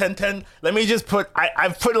has a 10-10. Let me just put. I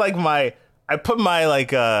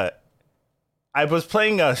was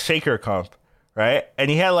playing a Shaker comp. Right, and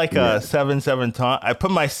he had a 7/7 taunt. I put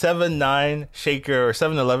my 7/9 shaker or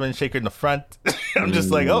 7/11 shaker in the front. I'm just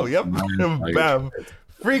yep, bam,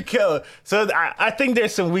 free kill. So I think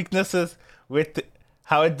there's some weaknesses with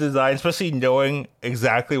how it designed, especially knowing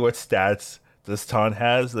exactly what stats this taunt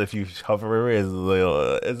has. If you hover it's a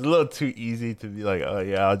little too easy to be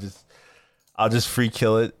I'll just free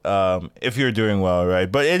kill it. If you're doing well, right?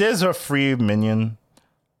 But it is a free minion.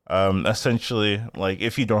 Essentially,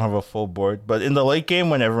 if you don't have a full board, but in the late game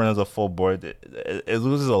when everyone has a full board, it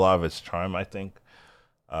loses a lot of its charm, I think.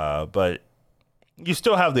 But you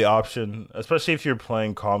still have the option, especially if you're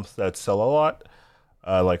playing comps that sell a lot,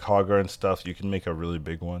 like Hogger and stuff. You can make a really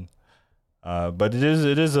big one. But it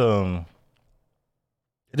is an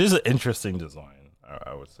interesting design.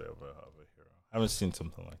 I would say of a hero. I haven't seen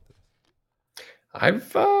something like this.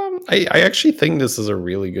 I actually think this is a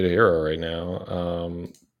really good hero right now.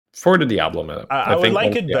 For the Diablo meta, I would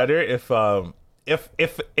like it better if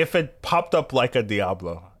it popped up like a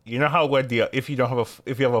Diablo. You know how if you have a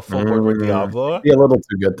full board with Diablo, be a little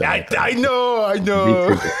too good. I know. I know.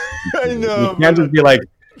 You can't just be like,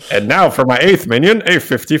 and now for my 8th minion, a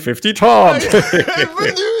 50-50 taunt.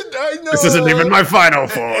 I know. This isn't even my final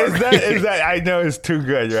form. Is that? I know it's too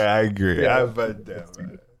good. Right? I agree. Yeah.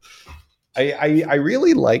 I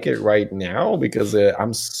really like it right now because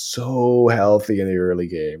I'm so healthy in the early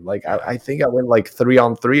game. Like I think I went like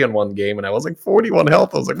 3-on-3 in one game and I was like 41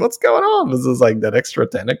 health. I was like, what's going on? This is like that extra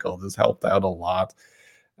tentacle. This helped out a lot.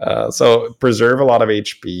 So preserve a lot of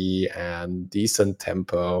HP and decent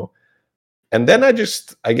tempo. And then I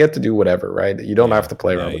get to do whatever, right? You don't have to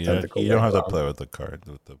play around with tentacle. You don't have to play with the card.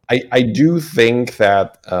 I do think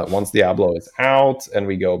that once Diablo is out and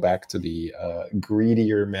we go back to the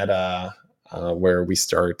greedier meta, where we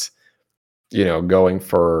start, going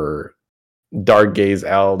for Dark Gaze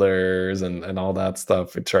Elders and all that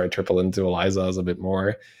stuff, we try to triple into Eliza's a bit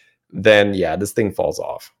more, then yeah, this thing falls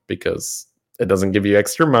off because it doesn't give you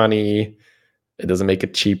extra money. It doesn't make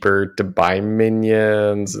it cheaper to buy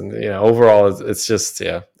minions. And, overall, it's just,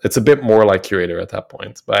 it's a bit more like Curator at that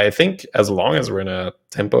point. But I think as long as we're in a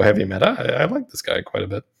tempo-heavy meta, I like this guy quite a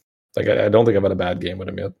bit. Like, I don't think I've had a bad game with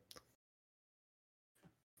him yet.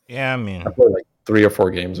 Yeah, I mean, I played like 3 or 4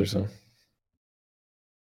 games or so.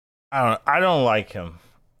 I don't like him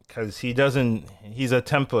because he's a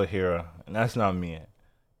tempo hero, and that's not me.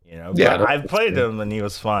 Yeah, I've played him and he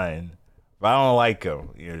was fine. But I don't like him,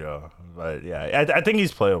 But yeah, I think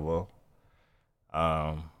he's playable.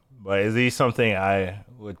 But is he something I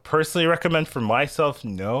would personally recommend for myself?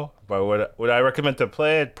 No. But would I recommend to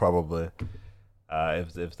play it? Probably.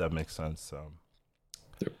 If that makes sense. So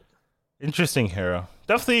interesting hero.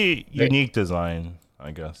 Definitely unique design,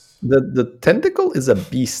 I guess. The tentacle is a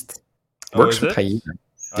beast. Works with hyena.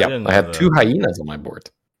 Yeah, I had 2 hyenas on my board.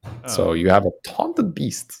 So you have a taunted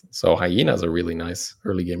beast. So hyena is a really nice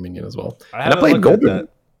early game minion as well. I played Goldrim.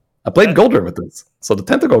 Goldrim with this. So the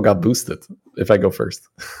tentacle got boosted if I go first.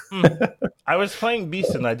 I was playing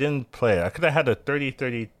beast and I didn't play it. I could have had a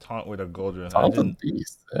 30-30 taunt with a Goldrim. Taunted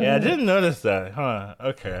beast. Yeah, I didn't notice that. Huh.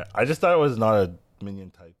 Okay. I just thought it was not a minion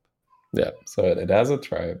type. Yeah, so it has a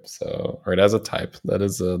tribe, or it has a type. That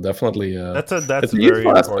is definitely that's very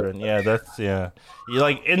important. Yeah, You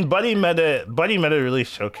like in buddy meta really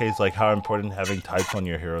showcased like how important having types on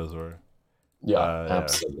your heroes were. Yeah,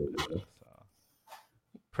 absolutely.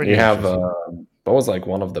 So, you have what was like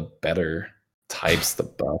one of the better types to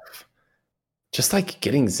buff. Just like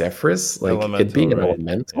getting Zephyrus, like it being an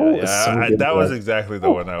elemental. That was exactly the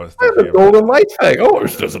one I was thinking. I have a golden light fang. Oh,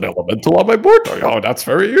 there's an elemental on my board. Oh, that's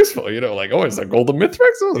very useful. It's a golden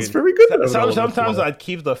Mithrax. Oh, that's very good. Sometimes I'd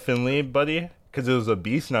keep the Finley buddy because it was a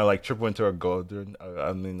beast, and I like triple into a golden.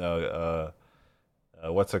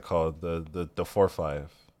 What's it called? The 4/5.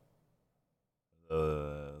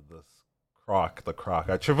 The croc.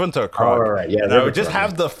 I triple into a croc. Oh, right. Yeah, and I would just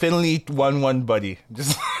have the Finley 1/1 buddy,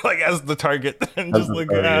 just like as the target, and just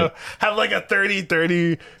have like a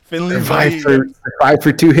 30-30 Finley buddy. 5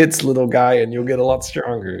 for 2 hits, little guy, and you'll get a lot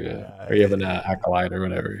stronger. Yeah. Or you have an acolyte or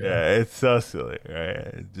whatever. Yeah, it's so silly,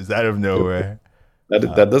 right? Just out of nowhere.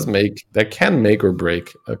 That can make or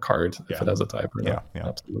break a card if it has a type or not. Yeah,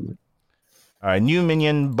 absolutely. All right, new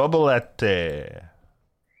minion Bubblette.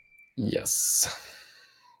 Yes.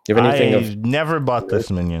 You have anything I've never bought this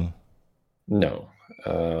minion. No.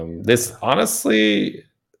 This honestly,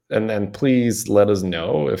 and please let us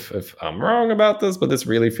know if I'm wrong about this, but this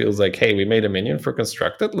really feels like, hey, we made a minion for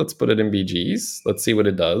Constructed. Let's put it in BGs. Let's see what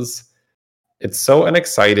it does. It's so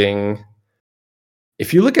unexciting.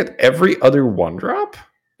 If you look at every other 1-drop,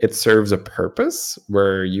 it serves a purpose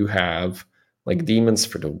where you have like Demons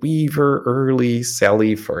for the Weaver early,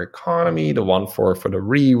 Sally for economy, the 1/4 for the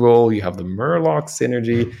reroll. You have the Murloc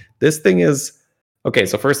synergy. This thing is okay.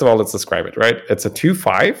 So first of all, let's describe it. Right, it's a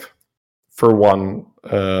 2/5 for 1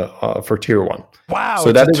 for tier 1. Wow,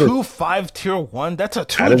 so that's a 2/5 tier 1. That's a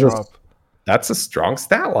 2-drop. That's a strong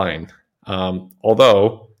stat line.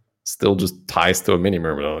 Although still just ties to a mini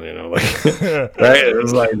Myrmidon. Right?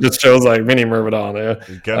 It's like just shows like mini Myrmidon.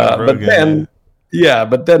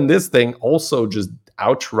 But then this thing also just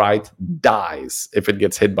outright dies if it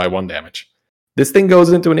gets hit by 1 damage. This thing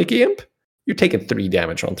goes into an Icky Imp, you're taking 3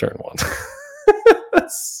 damage on turn 1.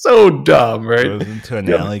 That's so dumb, right? Goes into an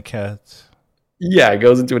Yeah. alley cat. Yeah, it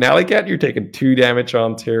goes into an alley cat. You're taking 2 damage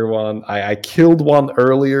on tier 1. I killed one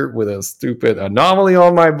earlier with a stupid anomaly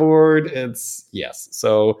on my board. It's yes.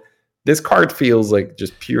 So this card feels like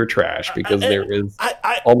just pure trash because there is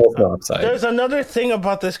almost no upside. There's another thing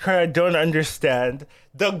about this card I don't understand.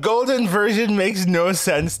 The golden version makes no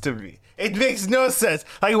sense to me. It makes no sense.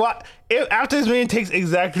 Like, what? If after this minion takes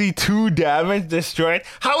exactly 2 damage destroyed,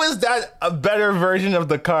 how is that a better version of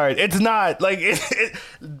the card? It's not. Like,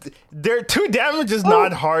 their 2 damage is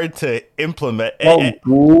not hard to implement. Well,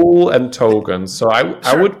 ghoul and tokens. So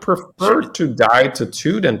I would prefer to die to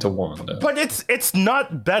 2 than to 1. Though. But it's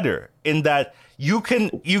not better in that you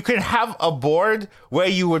can have a board where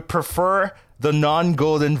you would prefer the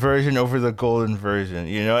non-golden version over the golden version,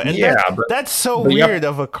 you know? And that's so weird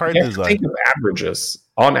of a card you have design. To think of averages.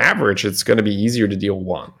 On average, it's going to be easier to deal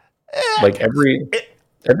 1. Like every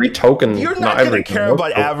token. You're not going to care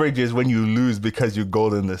about averages when you lose because you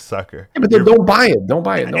golden this sucker. Yeah, but then don't buy it. Don't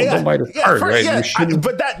buy it. Don't buy the card, right? Yeah,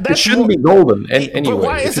 it shouldn't be golden. Anyway, but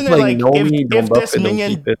why isn't it like if this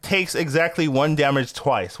minion takes exactly 1 damage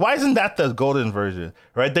twice? Why isn't that the golden version,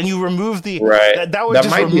 right? Then you remove the that would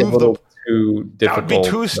just remove the. Too difficult. That would be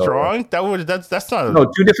too strong. That's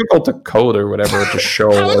not. Too difficult to code or whatever to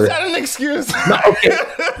show. How is that an excuse? No,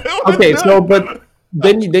 okay. So, but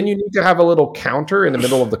then you need to have a little counter in the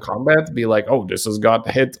middle of the combat to be like, oh, this has got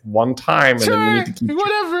hit 1 time, and then you need to keep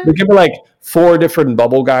whatever. There can be like 4 different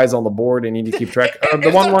bubble guys on the board, and you need to keep track.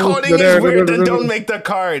 The coding is weird, then don't make the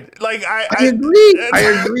card. Like I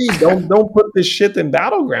agree. Don't put this shit in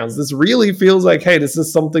Battlegrounds. This really feels like, hey, this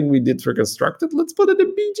is something we did for Constructed. Let's put it in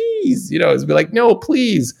BGs. You know, it's be like, no,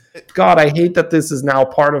 please. God, I hate that this is now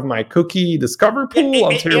part of my cookie discover pool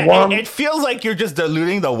on tier 1. It feels like you're just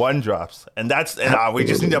diluting the 1-drops, and we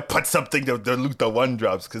just need to put something to dilute the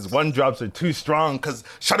 1-drops because 1-drops are too strong because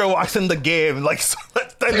Shudderwock's in the game. Like, so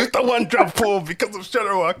let's dilute the 1-drop pool because of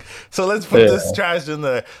Shudderwock. So let's put this trash in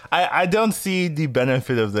there. I don't see the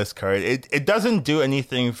benefit of this card. It doesn't do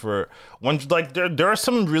anything for one. Like there are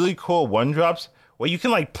some really cool 1-drops. Well, you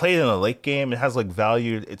can like play it in a late game. It has like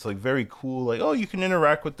value. It's like very cool. Like, oh, you can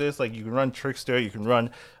interact with this. Like you can run Trickster. You can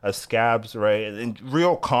run Scabs, right? And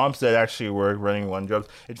real comps that actually work running 1-drops.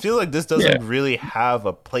 It feels like this doesn't really have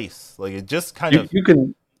a place. Like it just kind of.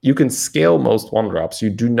 You can scale most 1-drops.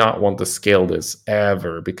 You do not want to scale this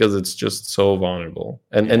ever because it's just so vulnerable.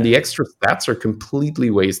 And the extra stats are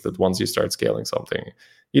completely wasted once you start scaling something.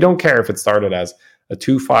 You don't care if it started as a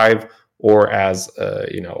 2/5 or as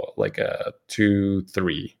like a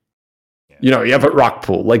 2/3. You know, you have a rock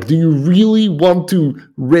pool. Like, do you really want to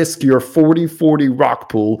risk your 40/40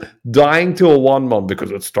 rock pool dying to a 1/1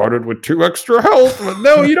 because it started with 2 extra health?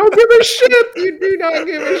 No, you don't give a shit. You do not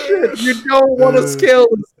give a shit. You don't want to scale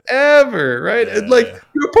this ever, right? Yeah. Like,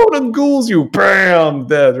 your opponent ghouls you, bam,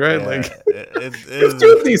 dead, right? Like, if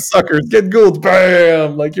 2 of these suckers get ghouled,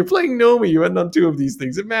 bam. Like, you're playing Nomi, you end on 2 of these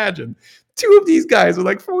things. Imagine 2 of these guys with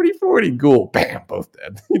like 40/40 ghoul, bam, both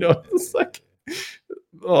dead. You know, it's like,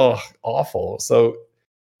 oh, awful. So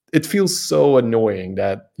it feels so annoying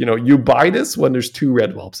that, you know, you buy this when there's 2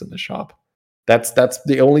 red whelps in the shop. That's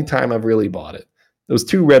the only time I've really bought it. Those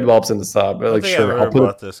 2 red whelps in the shop. Like, sure, I'll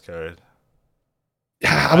put this card.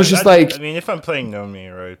 Yeah, I was just like, I mean, if I'm playing Nomi,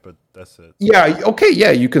 right? But that's it. Yeah, okay, yeah,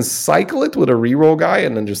 you can cycle it with a reroll guy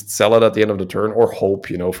and then just sell it at the end of the turn, or hope,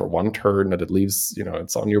 you know, for 1 turn that it leaves, you know,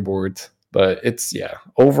 it's on your board. But it's,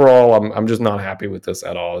 overall, I'm just not happy with this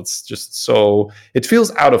at all. It's just so, it feels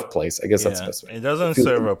out of place. I guess that's the best way. It doesn't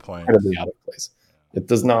serve a point. Incredibly out of place. It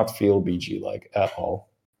does not feel BG-like at all.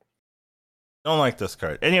 Don't like this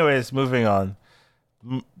card. Anyways, moving on.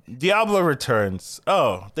 Diablo Returns.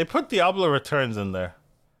 Oh, they put Diablo Returns in there.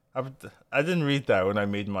 I didn't read that when I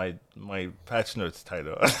made my patch notes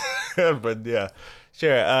title. But yeah,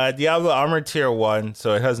 sure. Diablo Armor Tier 1,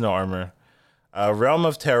 so it has no armor. Realm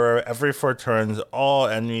of Terror, every 4 turns, all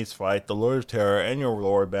enemies fight the Lord of Terror and your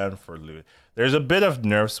lore band for loot. There's a bit of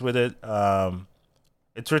nerfs with it.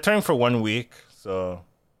 It's returning for 1 week, so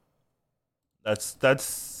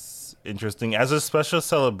that's interesting. As a special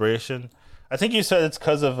celebration, I think you said it's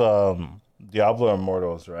because of Diablo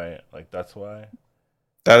Immortals, right? Like that's why.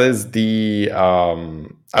 That is the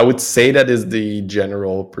I would say that is the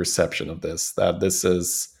general perception of this. That this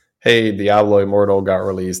is, hey, Diablo Immortal got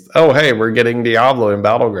released. Oh, hey, we're getting Diablo in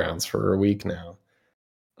Battlegrounds for a week now.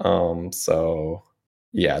 So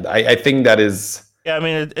yeah, I think that is. Yeah, I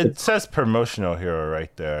mean it says promotional hero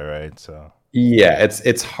right there, right? So Yeah,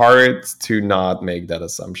 it's hard to not make that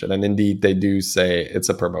assumption. And indeed, they do say it's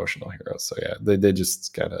a promotional hero. So yeah, they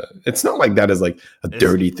just kind of. It's not like that is like a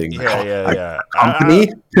dirty thing. Like, Yeah.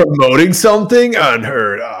 Company promoting something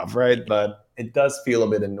unheard of, right? But it does feel a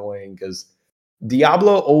bit annoying because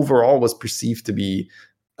Diablo overall was perceived to be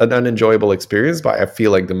an unenjoyable experience by I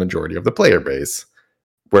feel like the majority of the player base.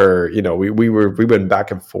 Where we went back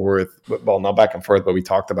and forth. Well, not back and forth, but we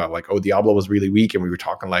talked about like, oh, Diablo was really weak, and we were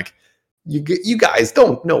talking like, you guys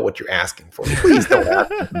don't know what you're asking for. Please don't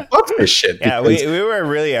ask me buff this shit. Yeah, we were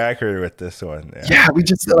really accurate with this one. Yeah, we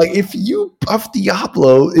just like if you buff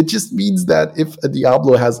Diablo, it just means that if a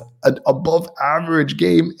Diablo has an above average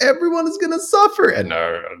game, everyone is gonna suffer. And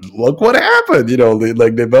look what happened.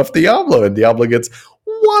 They buff Diablo, and Diablo gets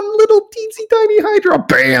one little teensy tiny Hydra.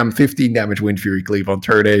 Bam, 15 damage Wind Fury Cleave on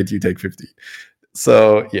turn 8. You take 15.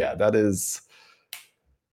 So yeah, that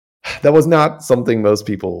was not something most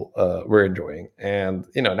people were enjoying. And,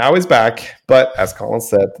 now he's back. But as Colin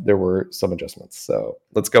said, there were some adjustments. So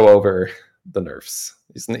let's go over the nerfs.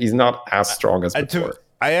 He's not as strong as before.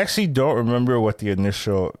 I actually don't remember what the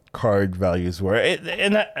initial card values were.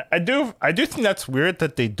 And I do think that's weird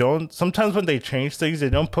that they don't. Sometimes when they change things,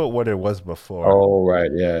 they don't put what it was before. Oh,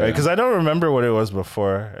 right. Yeah. Right? Because I don't remember what it was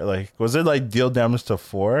before. Like, was it like deal damage to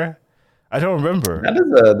 4? I don't remember.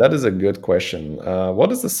 That is a good question.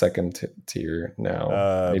 What is the second tier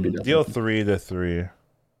now? Maybe deal 3 to 3.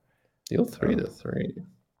 Deal 3 to 3.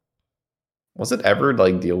 Was it ever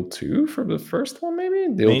like deal 2 for the first one?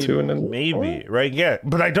 Maybe deal 2 and then maybe 4? Right? Yeah,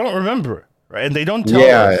 but I don't remember. Right, and they don't tell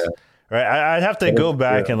us. Yeah. Right, I'd have to go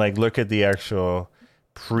back and like look at the actual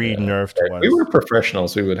pre-nerfed ones. We were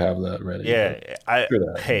professionals. We would have that ready. Yeah,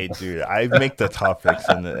 hey, dude, I make the topics,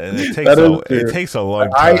 and it takes a long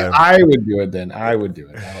time. I would do it then. I would do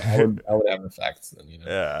it. I would have the facts then.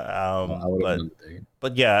 Yeah.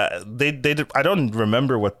 But yeah, they did. I don't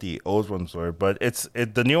remember what the old ones were, but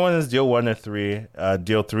the new one is deal 1 to 3,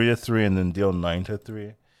 deal 3 to 3, and then deal 9 to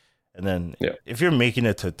 3. And then if you're making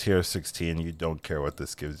it to tier 16, you don't care what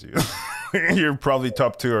this gives you. You're probably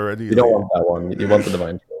top 2 already. You don't want that one. You want the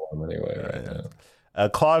Divine Shield one anyway, right? Yeah.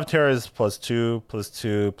 Claw of Terror is +2,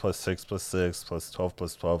 +2, +6, +6, +12,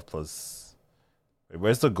 +12, plus. Wait,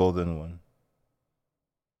 where's the golden one?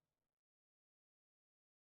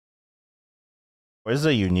 Where's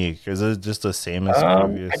the unique? Is it just the same as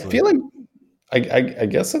previously? I feel like I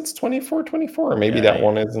guess it's 24. Maybe that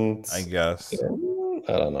one isn't. I guess.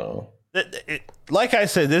 I don't know. Like I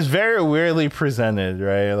said, it's very weirdly presented,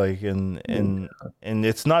 right? Like and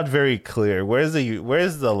it's not very clear. Where's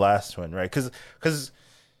the last one, right? Because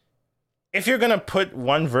if you're gonna put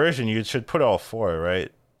one version, you should put all 4,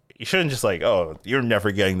 right? You shouldn't just like, oh, you're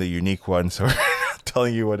never getting the unique one, so we're not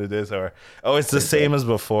telling you what it is, or it's the same as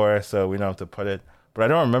before, so we don't have to put it. But I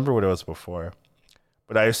don't remember what it was before.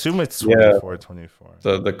 But I assume it's 24.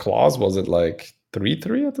 The clause, was it like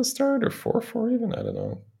 3-3 at the start or 4-4 even? I don't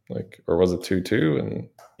know. Like, or was it 2-2? And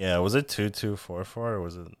yeah, was it 2-2, 4-4, or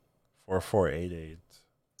was it 4-4, 8-8?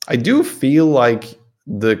 I do feel like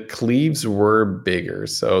the cleaves were bigger,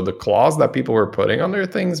 so the claws that people were putting on their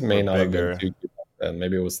things may not have been 2-2. And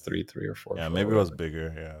maybe it was 3-3 or 4-4. Yeah, maybe it was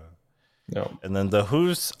bigger. Yeah. No. And then the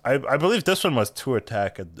Who's, I believe this one was 2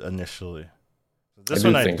 attack initially. This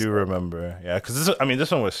one I do remember, yeah, because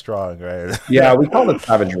this one was strong, right? Yeah, we called it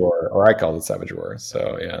Savage Roar, or I called it Savage Roar.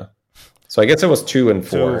 So yeah, so I guess it was 2 and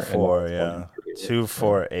 4. 2, 4, yeah, 2,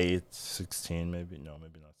 4, 8, 16, maybe not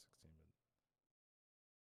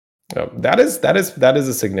 16. That is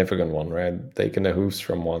a significant one, right? Taking the Hoofs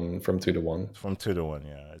from 2 to 1. From 2 to 1,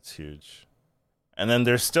 yeah, it's huge. And then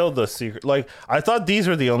there's still the secret. Like, I thought these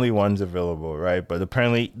were the only ones available, right? But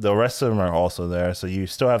apparently the rest of them are also there. So you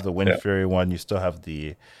still have the Wind Fury one. You still have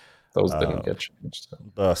the... Those didn't get changed.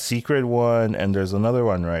 The secret one. And there's another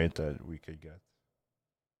one, right, that we could get.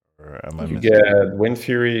 Or am I missing? You get Wind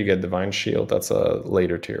Fury. You get Divine Shield. That's a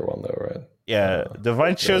later tier one, though, right? Yeah.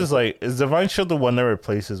 Divine Shield is like... Is Divine Shield the one that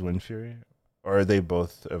replaces Wind Fury? Or are they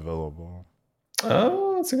both available?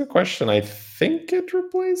 Oh, that's a good question. I think it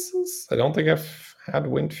replaces. I don't think I've had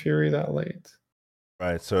Wind Fury that late.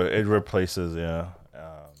 Right, so it replaces, yeah.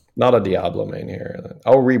 Not a Diablo main here.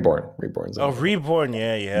 Oh, Reborn. Reborn's Reborn,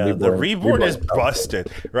 yeah. The Reborn is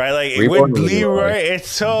busted, right? Like with Leroy, it's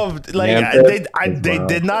so like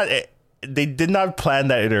they did not plan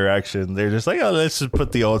that interaction. They're just like, oh, let's just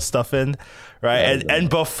put the old stuff in, right? And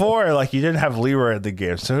before, like, you didn't have Leroy in the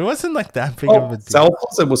game, so it wasn't like that big of a deal.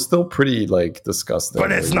 It was still pretty like disgusting.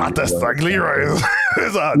 But it's not the like Leroy.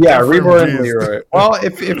 Yeah, Reborn Leroy. Well,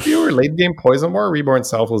 if you were late game Poison War, Reborn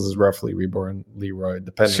Selfless is roughly Reborn Leroy,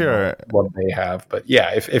 depending on what they have. But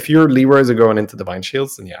yeah, if your Leroys are going into Divine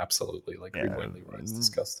Shields, then yeah, absolutely. Like Reborn Leroy is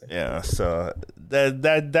disgusting. Yeah, so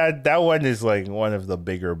that one is like one of the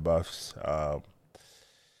bigger buffs.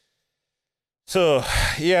 So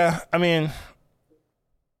yeah, I mean,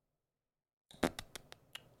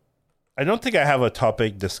 I don't think I have a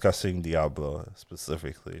topic discussing Diablo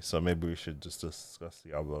specifically, so maybe we should just discuss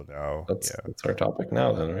Diablo now. That's our topic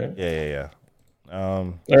now, then, right? Yeah.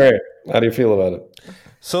 All right. How do you feel about it?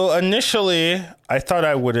 So initially, I thought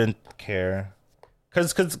I wouldn't care,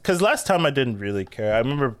 cause last time I didn't really care. I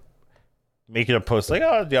remember making a post like,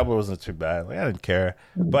 "Oh, Diablo wasn't too bad." Like I didn't care,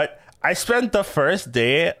 but I spent the first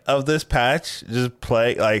day of this patch just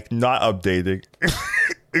playing, like not updating.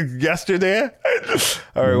 Yesterday,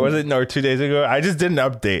 or was it 2 days ago? I just didn't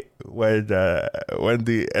update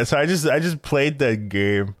so I just played the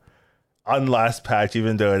game on last patch,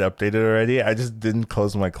 even though it updated already. I just didn't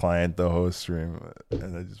close my client the whole stream,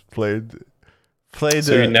 and I just played. So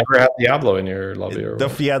you never had Diablo in your lobby, or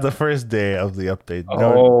the first day of the update.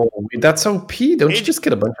 Oh, that's OP. Don't you just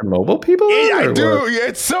get a bunch of mobile people? I do. What? Yeah,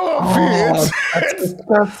 it's so OP.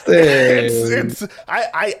 That's disgusting.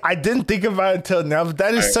 I didn't think about it until now, but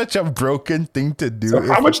that is such a broken thing to do. So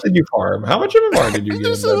how much did you farm? How much of a farm did you get?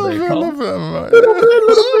 Just a little bit.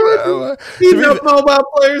 Mobile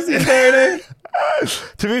players these days.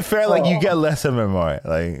 To be fair, like you get less MMR.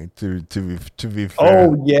 Like to be fair.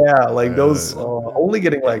 Oh yeah, like those only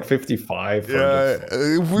getting like 55 for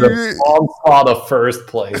the onslaught of first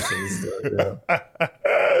places.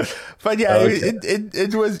 But yeah, okay.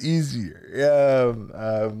 it was easier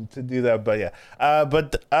to do that. But yeah,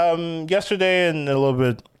 but yesterday and a little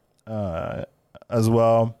bit as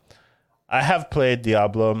well, I have played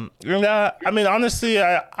Diablo. I mean, honestly,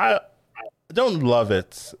 I don't love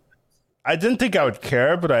it. I didn't think I would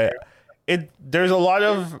care, but there's a lot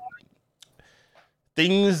of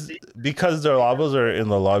things because the lobbies are in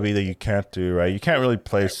the lobby that you can't do, right? You can't really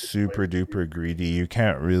play super duper greedy. You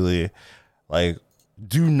can't really like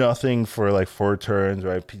do nothing for like 4 turns,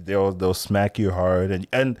 right? They'll smack you hard,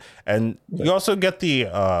 and you also get the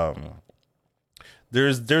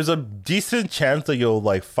there's a decent chance that you'll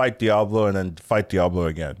like fight Diablo and then fight Diablo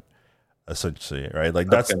again. Essentially, right? Like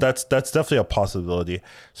that's definitely a possibility.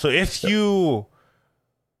 So if you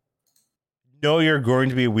know you're going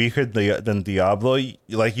to be weaker than Diablo,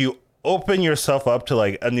 you open yourself up to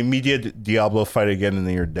like an immediate Diablo fight again, and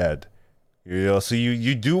then you're dead. You know, so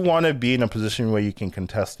you do want to be in a position where you can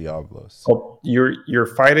contest Diablos. Well,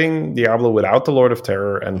 you're fighting Diablo without the Lord of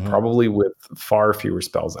Terror and probably with far fewer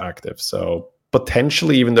spells active. So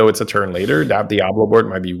potentially, even though it's a turn later, that Diablo board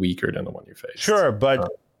might be weaker than the one you faced. Sure,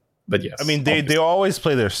 but yes, I mean they always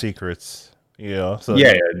play their secrets, you know. So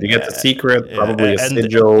they get the secret, probably a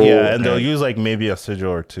sigil, and they'll use like maybe a sigil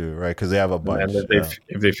or two, right? Because they have a bunch. And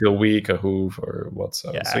if they feel weak, a hoof or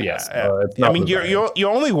whatsoever. So yes, it's not. I mean, you're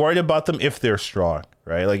only worried about them if they're strong,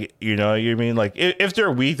 right? Like you know, you mean like if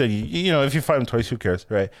they're weak, then you know if you fight them twice, who cares,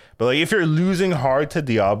 right? But like if you're losing hard to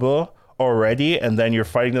Diablo already, and then you're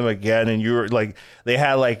fighting them again, and you're like they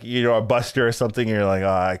had like a buster or something, and you're like, oh,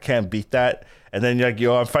 I can't beat that. And then you're like,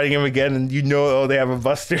 I'm fighting him again, and they have a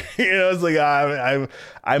buster. It's like I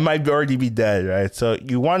might already be dead, right? So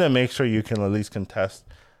you want to make sure you can at least contest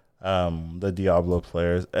the Diablo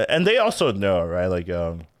players, and they also know, right? Like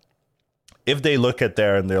if they look at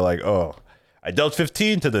there and they're like, oh, I dealt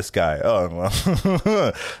 15 to this guy. Oh, well,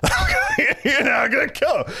 you're not gonna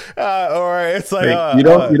kill him. Or it's like you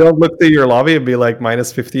don't look through your lobby and be like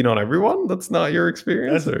minus 15 on everyone. That's not your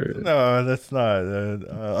experience. No, that's not.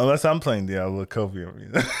 Unless I'm playing Diablo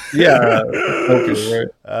Copium. Yeah, Copium, right?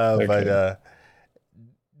 Okay.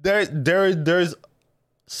 But there's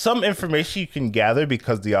some information you can gather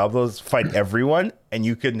because Diablos fight everyone, and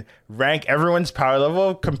you can rank everyone's power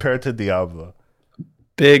level compared to Diablo.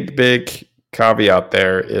 Big caveat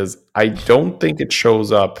there is I don't think it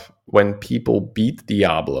shows up when people beat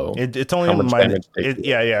Diablo. It's only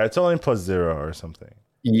it's only +0 or something.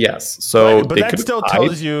 Yes, so but that still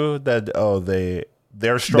tells you that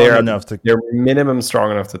they're strong enough to. They're minimum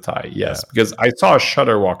strong enough to tie. Yes, because I saw a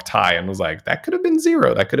Shudderwalk tie and was like, that could have been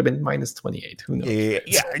 0. That could have been -28. Who knows?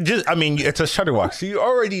 It's a Shudderwalk, so you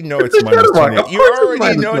already know it's -28. You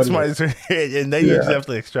already know it's -28, and then you just have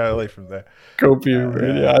to extrapolate from there.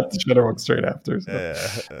 Copium, I had to Shudderwalk straight after. So.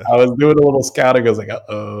 I was doing a little scouting. I was like,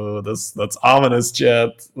 that's ominous,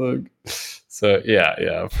 chat. Look. So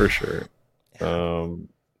yeah, for sure.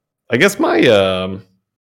 I guess my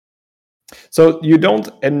so you don't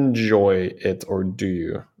enjoy it, or do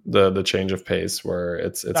you? The change of pace where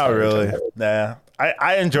it's not really. Nah,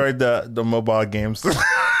 I enjoyed the mobile games. To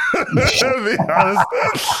be honest,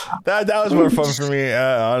 that was more fun for me.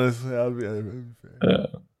 Honestly, I'll be fair.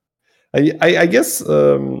 I guess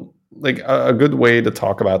like a good way to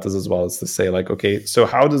talk about this as well is to say like, okay, so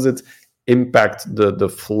how does it impact the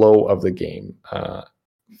flow of the game?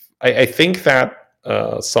 I think that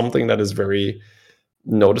something that is very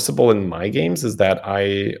noticeable in my games is that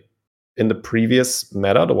in the previous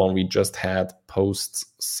meta, the one we just had post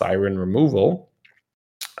Siren removal,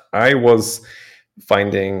 I was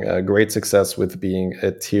finding great success with being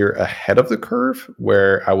a tier ahead of the curve,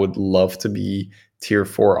 where I would love to be tier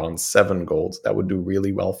 4 on 7 gold. That would do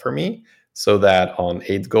really well for me, so that on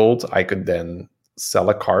 8 gold, I could then sell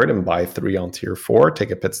a card and buy 3 on tier 4,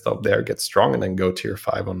 take a pit stop there, get strong, and then go tier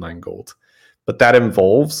 5 on 9 gold. But that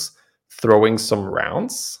involves throwing some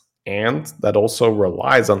rounds, and that also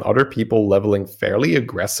relies on other people leveling fairly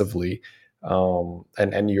aggressively.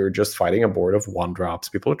 And you're just fighting a board of 1-drops.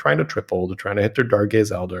 People are trying to triple, they're trying to hit their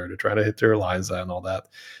Darkgaze Elder, they're trying to hit their Eliza and all that.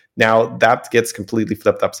 Now that gets completely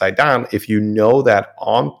flipped upside down if you know that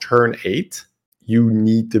on turn 8 you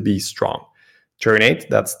need to be strong. Turn 8,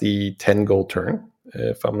 that's the 10 gold turn,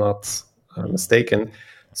 if I'm not mistaken.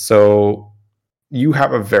 So you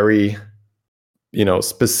have a very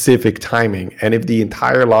specific timing, and if the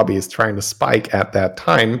entire lobby is trying to spike at that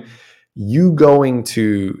time, you going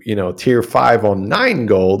to tier 5 on 9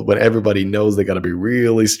 gold when everybody knows they got to be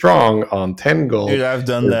really strong on 10 gold. Dude, I've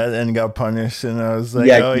done that and got punished, and I was like,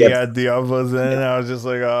 yeah, Diablo's in, and I was just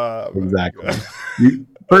like, oh, exactly.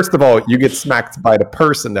 First of all, you get smacked by the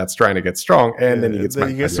person that's trying to get strong, and then you get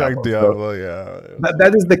smacked by Diablo. Yeah,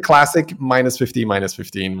 that is the classic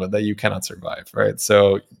 -15 that you cannot survive, right?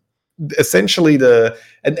 So essentially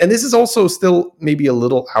and this is also still maybe a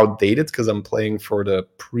little outdated because I'm playing for the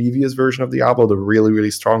previous version of Diablo, the really, really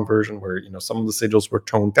strong version where some of the sigils were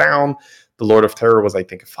toned down. The Lord of Terror was, I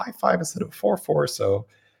think, a 5/5 instead of a 4/4. So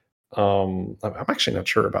I'm actually not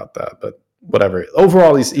sure about that, but whatever.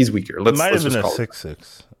 Overall, he's weaker. Might have been a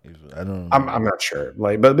 6/6. I don't know. I'm not sure.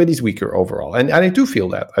 But he's weaker overall, and I do feel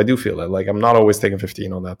that. Like, I'm not always taking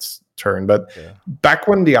 15 on that turn, but back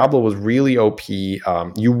when Diablo was really OP,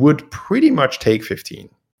 you would pretty much take 15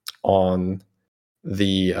 on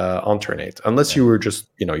the on turn 8, unless you were just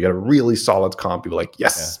you had a really solid comp. You were like,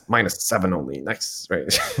 yes, -7 only, nice,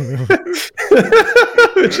 right?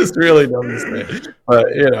 Which is really dumb to say, but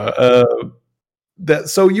that.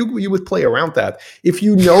 So you would play around that if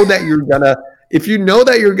you know that you're gonna. If you know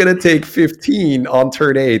that you're going to take 15 on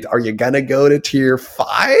turn 8, are you going to go to tier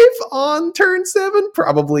 5 on turn 7?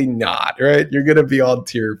 Probably not, right? You're going to be on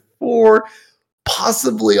tier 4,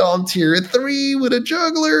 possibly on tier 3 with a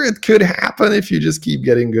juggler. It could happen if you just keep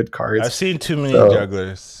getting good cards. I've seen too many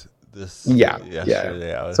jugglers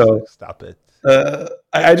yesterday. I was like, stop it.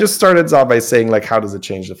 I just started off by saying, like, how does it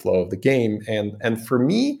change the flow of the game? And for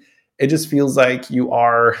me, it just feels like you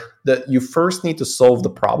first need to solve the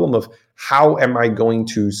problem of how am I going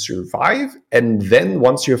to survive? And then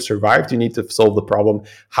once you have survived, you need to solve the problem.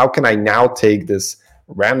 How can I now take this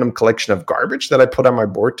random collection of garbage that I put on my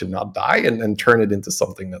board to not die and turn it into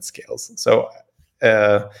something that scales? So,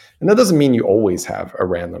 and that doesn't mean you always have a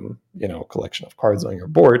random, collection of cards on your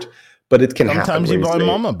board, but it can happen. Sometimes you buy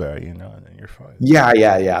Mama Bear, and then you're fine.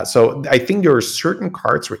 Yeah. So I think there are certain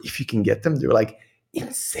cards where if you can get them, they're like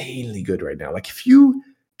insanely good right now. Like if you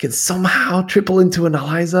can somehow triple into an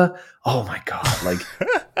Eliza, oh my god, like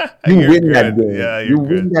you win that game. Yeah, you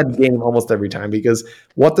win that game almost every time, because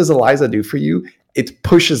what does Eliza do for you? It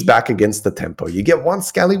pushes back against the tempo. You get one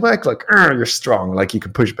scallywag, like you're strong, like you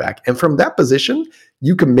can push back, and from that position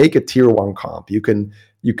you can make a tier 1 comp. You can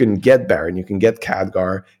get Baron, you can get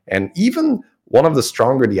Khadgar, and even one of the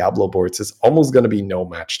stronger Diablo boards is almost going to be no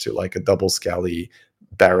match to like a double scally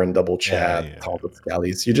Baron, double Chad, Talbot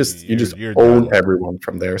Scallies. You just own done. Everyone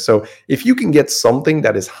from there. So if you can get something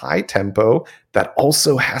that is high tempo that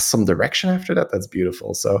also has some direction after that, that's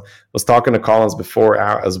beautiful. So I was talking to Collins before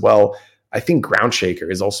as well. I think Ground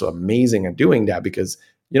Shaker is also amazing at doing that, because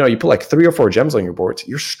you put like 3 or 4 gems on your board,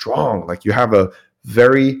 you're strong. Like you have a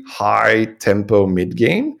very high tempo mid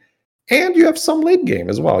game, and you have some late game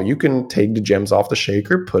as well. You can take the gems off the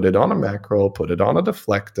Shaker, put it on a macro, put it on a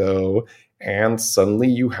Deflecto, and suddenly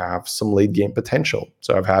you have some late game potential.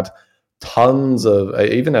 So I've had tons of,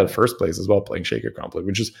 even at first place as well, playing Shaker Comp,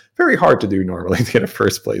 which is very hard to do normally to get a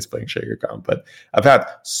first place playing Shaker Comp. But I've had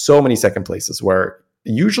so many second places where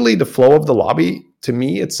usually the flow of the lobby, to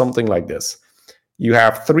me, it's something like this. You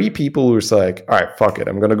have 3 people who are like, all right, fuck it,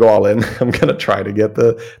 I'm going to go all in. I'm going to try to get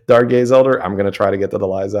the Darkgaze Elder. I'm going to try to get the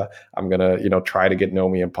Eliza. I'm going to, try to get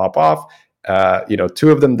Nomi and pop off.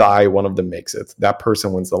 two of them die, one of them makes it. That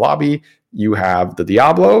person wins the lobby. You have the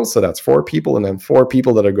Diablo, so that's 4 people, and then 4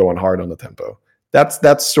 people that are going hard on the tempo.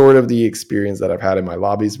 That's sort of the experience that I've had in my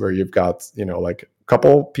lobbies, where you've got, like a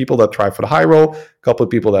couple people that try for the high roll, a couple of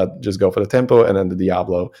people that just go for the tempo, and then the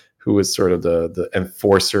Diablo, who is sort of the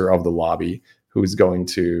enforcer of the lobby, who is going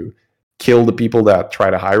to kill the people that try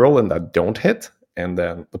to high roll and that don't hit, and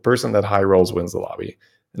then the person that high rolls wins the lobby.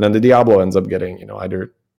 And then the Diablo ends up getting,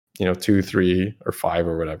 either 2, 3, or 5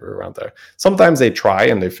 or whatever around there. Sometimes they try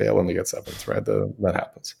and they fail and they get 7s, right? That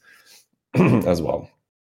happens as well.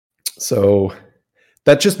 So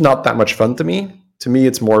that's just not that much fun to me. To me,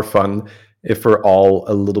 it's more fun if we're all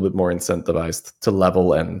a little bit more incentivized to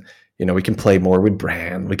level, and we can play more with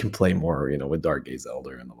Bran, we can play more, with Dark Gaze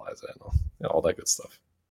Elder and Eliza and all that good stuff.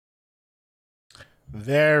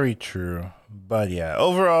 Very true. But yeah,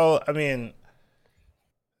 overall, I mean,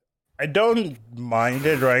 I don't mind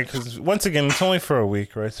it, right? Because once again, it's only for a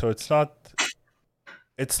week, right? So it's not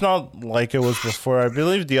like it was before. I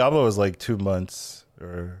believe Diablo was like 2 months,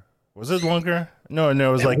 or was it longer? No, it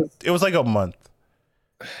was like a month,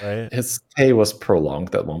 right? His stay was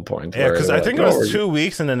prolonged at one point. Yeah, because I think it was 2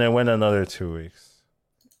 weeks, and then it went another 2 weeks.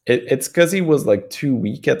 It's because he was like too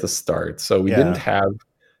weak at the start, so we didn't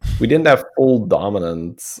have full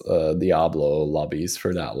dominant Diablo lobbies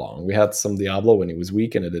for that long. We had some Diablo when he was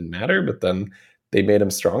weak and it didn't matter, but then they made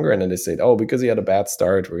him stronger, and then they said, oh, because he had a bad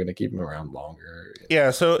start, we're going to keep him around longer.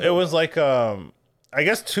 Yeah, so it was like, I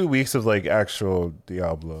guess 2 weeks of like actual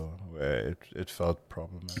Diablo where it felt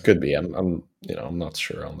problematic. It could be. I'm not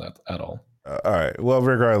sure on that at all. All right. Well,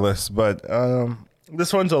 regardless, but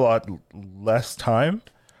this one's a lot less time.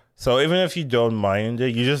 So even if you don't mind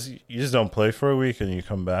it, you just don't play for a week and you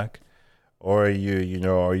come back, or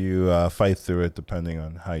you fight through it depending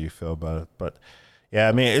on how you feel about it. But yeah,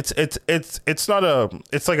 I mean, it's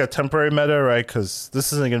like a temporary meta, right? Because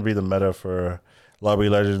this isn't gonna be the meta for Lobby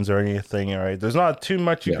Legends or anything, right? There's not too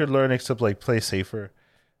much you could learn except like play safer.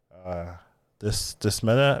 This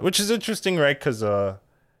meta, which is interesting, right? Because the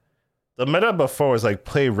meta before was like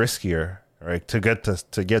play riskier, right? To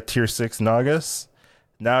get tier 6 Nagas.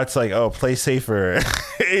 Now it's like, oh, play safer,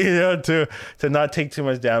 to not take too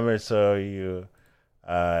much damage, so you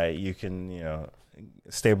can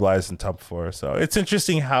stabilize in top 4. So it's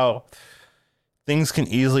interesting how things can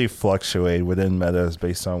easily fluctuate within metas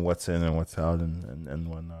based on what's in and what's out and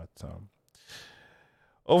whatnot.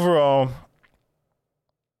 Overall,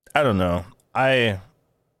 I don't know. I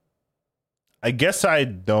guess I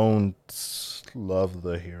don't love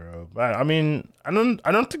the hero, but I mean, I don't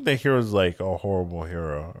think the hero is like a horrible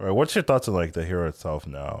hero. Right? What's your thoughts on like the hero itself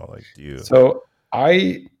now? Like, do you? So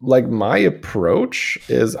I like, my approach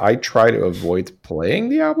is I try to avoid playing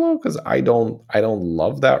Diablo because I don't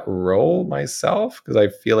love that role myself, because I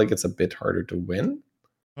feel like it's a bit harder to win.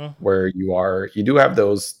 Where you do have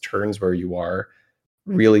those turns where you are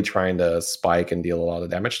really trying to spike and deal a lot of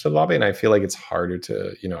damage to the lobby, and I feel like it's harder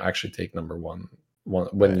to actually take number one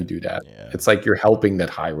when you do that. It's like you're helping that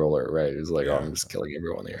high roller, right? It's like, oh, I'm just killing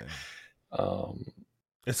everyone here.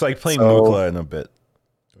 It's like playing Mukla in a bit,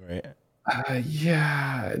 right? I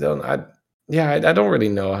don't really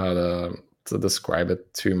know how to describe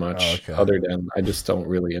it too much, other than I just don't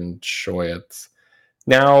really enjoy it.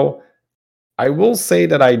 Now, I will say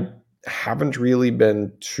that I haven't really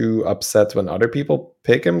been too upset when other people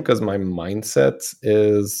pick him, because my mindset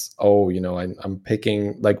is, I'm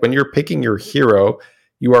picking, like, when you're picking your hero,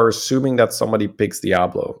 you are assuming that somebody picks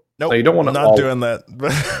Diablo. Nope, so you don't want to not doing that,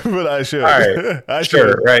 but I should. All right, I sure,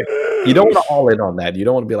 should. right. You don't want to all in on that. You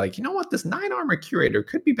don't want to be like, what, this 9 armor curator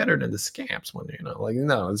could be better than the scabs one.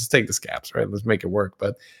 No, let's take the scabs, right? Let's make it work.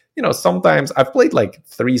 But sometimes I've played like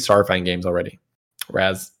 3 Saurfang games already,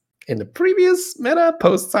 whereas in the previous meta,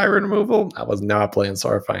 post Siren removal, I was not playing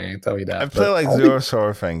Saurfang, I can tell you that. I've played like 0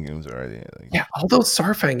 Saurfang games already. Yeah, all those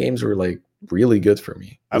Saurfang games were like really good for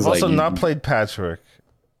me. I've also not played Patchwork.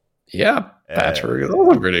 Yeah, Patchwork is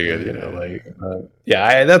also pretty good.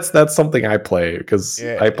 That's something I play, because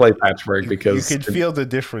I play Patchwork because you can feel the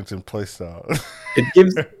difference in playstyle. It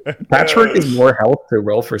gives Patchwork is more health to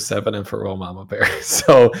roll for 7 and for roll Mama Bear.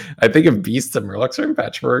 So I think if Beasts and Murlocs are in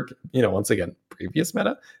Patchwork, once again, previous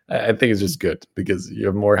meta, I think it's just good because you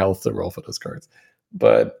have more health to roll for those cards.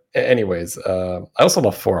 But anyways, I also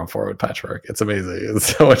love 4-on-4 with Patchwork. It's amazing.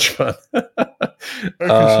 It's so much fun.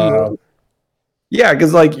 Yeah,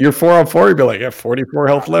 because like you're 4-on-4, you'd be like, 44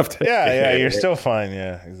 health left. Yeah, you're still fine.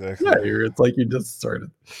 Yeah, exactly. Yeah, it's like you just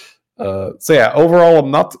started. So yeah, overall,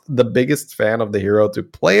 I'm not the biggest fan of the hero to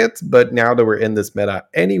play it, but now that we're in this meta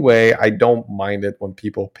anyway, I don't mind it when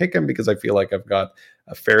people pick him because I feel like I've got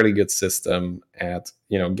a fairly good system at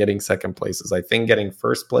getting second places. I think getting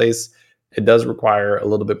first place, it does require a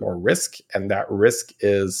little bit more risk, and that risk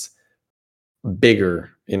is bigger,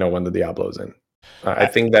 when the Diablo's in. I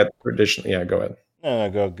think that traditionally, yeah, go ahead.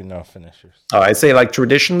 No, finish yours. I say like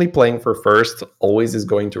traditionally playing for first always is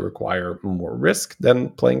going to require more risk than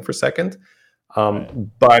playing for second. Right.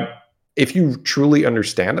 But if you truly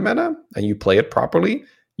understand the meta and you play it properly,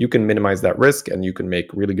 you can minimize that risk and you can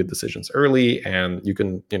make really good decisions early. And you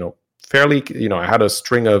can, fairly, I had a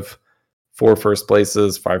string of 4 first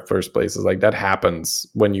places, 5 first places. Like that happens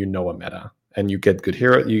when you know a meta and you get good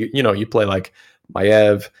hero. You play like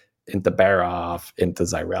Maiev into Barov, into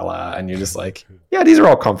Zyrella, and you're just like, yeah, these are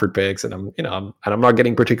all comfort picks, and I'm not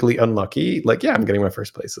getting particularly unlucky. Like, yeah, I'm getting my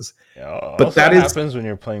first places. Yeah, but that happens when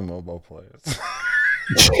you're playing mobile players.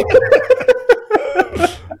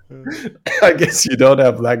 I guess you don't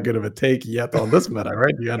have that good of a take yet on this meta,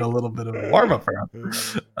 right? You had a little bit of a warm up round,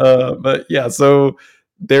 but yeah. So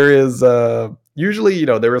there is usually,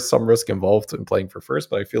 there is some risk involved in playing for first,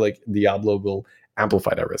 but I feel like Diablo will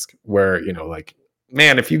amplify that risk. Where like,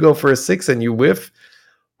 man, if you go for a 6 and you whiff,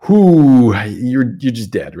 you're just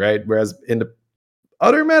dead, right? Whereas in the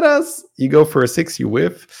other metas, you go for a 6, you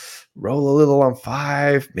whiff, roll a little on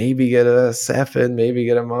 5, maybe get a 7, maybe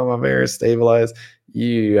get a Mama Bear stabilize.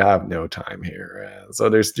 You have no time here. So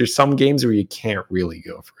there's some games where you can't really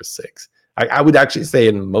go for a 6. I would actually say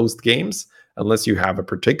in most games, unless you have a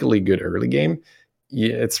particularly good early game,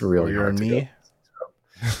 it's really hard to go.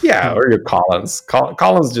 Yeah, or your Collins.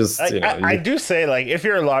 Collins just, I do say, like, if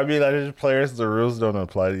you're a lobby legend players, the rules don't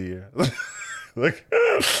apply to you. Like,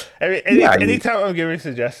 anytime I'm giving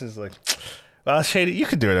suggestions, like, well, Shady, you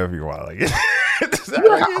can do whatever you want. Like,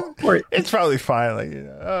 it's probably fine.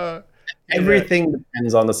 Like, everything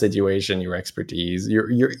depends on the situation, your expertise,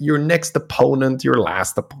 your next opponent, your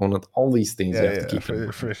last opponent, all these things you have to keep in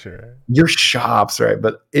mind. For sure. Your shops, right?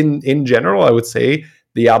 But in general, I would say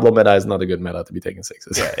Diablo meta is not a good meta to be taking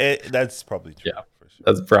 6s. Yeah, that's probably true. Yeah, for sure.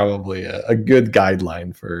 That's probably a good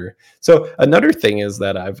guideline for. So another thing is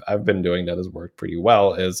that I've been doing that has worked pretty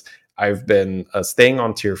well is I've been staying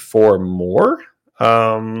on tier 4 more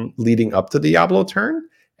leading up to Diablo turn,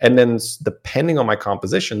 and then depending on my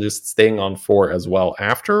composition, just staying on 4 as well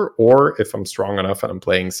after. Or if I'm strong enough and I'm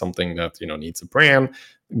playing something that needs a brand,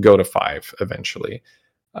 go to 5 eventually.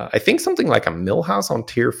 I think something like a Millhouse on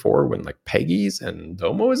tier 4 when like Peggy's and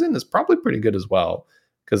Domo is in is probably pretty good as well.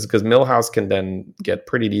 Because Millhouse can then get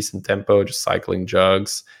pretty decent tempo, just cycling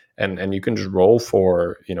jugs. And you can just roll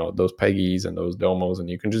for, those Peggy's and those Domos. And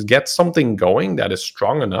you can just get something going that is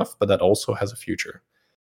strong enough, but that also has a future.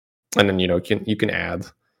 And then, you can add,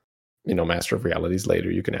 Master of Realities later.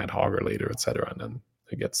 You can add Hogger later, etc. And then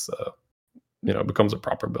it gets, becomes a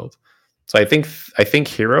proper build. So I think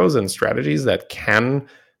heroes and strategies that can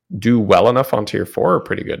do well enough on tier 4 are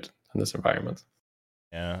pretty good in this environment.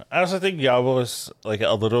 Yeah, I also think Diablo is like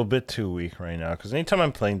a little bit too weak right now because anytime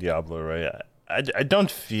I'm playing Diablo, right, I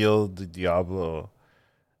don't feel the Diablo,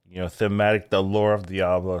 thematic, the lore of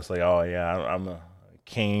Diablo. It's like, oh yeah, I'm a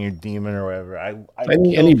king or demon or whatever.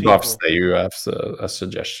 Any buffs that you have a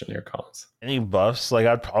suggestion here, Collins? Any buffs? Like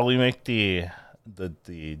I'd probably make the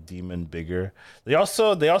demon bigger. They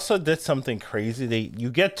also did something crazy. You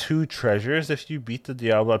get 2 treasures if you beat the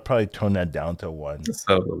Diablo. I'd probably tone that down to 1.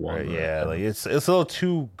 Right? Yeah, like it's a little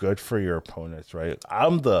too good for your opponents, right?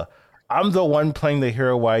 I'm the one playing the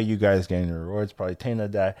hero. Why are you guys getting the rewards? Probably tame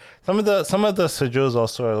that. Some of the sigils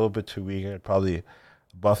also are a little bit too weak. I'd probably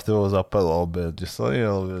buff those up a little bit, just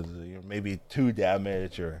maybe 2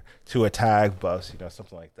 damage or 2 attack buffs,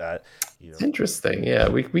 something like that. Interesting. Yeah,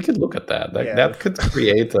 we could look at that. That could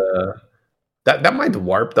create that might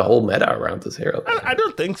warp the whole meta around this hero. I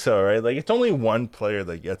don't think so, right? Like it's only one player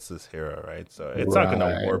that gets this hero, right? So it's not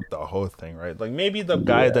gonna warp the whole thing, right? Like maybe the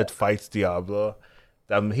guy that fights Diablo,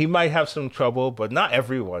 he might have some trouble, but not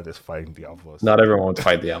everyone is fighting Diablo. Not everyone wants to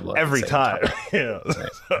fight Diablo every time. Right.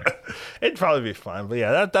 So it'd probably be fine. But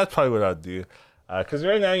yeah, that's probably what I'll do. Because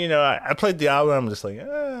right now, I played Diablo. I'm just like,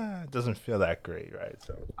 it doesn't feel that great, right?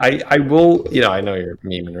 So I will, I know you're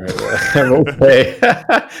memeing,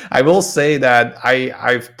 right? I will say that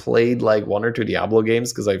I've played like 1 or 2 Diablo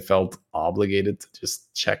games because I felt obligated to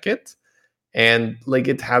just check it. And like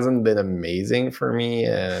it hasn't been amazing for me.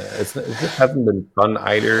 It just hasn't been fun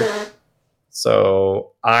either.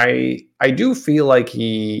 So I do feel like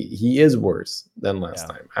he is worse than last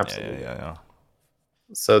time. Absolutely. Yeah.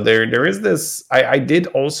 So there is this. I did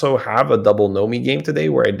also have a double Nomi game today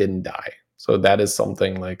where I didn't die. So that is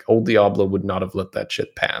something like old Diablo would not have let that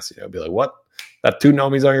shit pass. Be like, what? That 2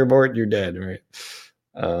 Nomis on your board, you're dead, right?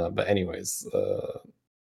 But anyways,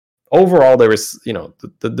 overall, there is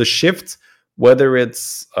the shift, whether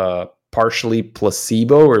it's partially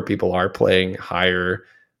placebo, where people are playing higher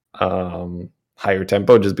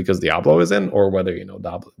tempo just because Diablo is in, or whether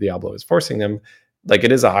Diablo is forcing them. Like,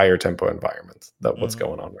 it is a higher tempo environment that what's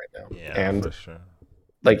going on right now. Yeah, and for sure.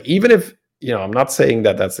 Like, even if I'm not saying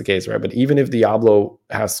that that's the case, right? But even if Diablo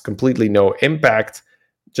has completely no impact,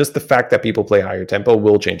 just the fact that people play higher tempo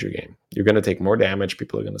will change your game. You're going to take more damage.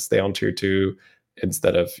 People are going to stay on tier 2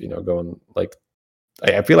 instead of going like.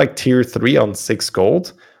 I feel like tier 3 on 6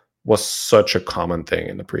 gold was such a common thing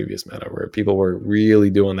in the previous meta, where people were really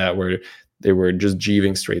doing that, where they were just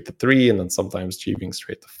jeeving straight to 3 and then sometimes jeeving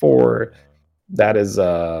straight to 4. That is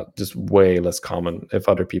just way less common if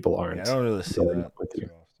other people aren't. I don't really see that with you.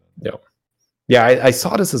 Yeah, I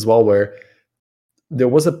saw this as well, where there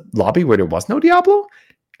was a lobby where there was no Diablo,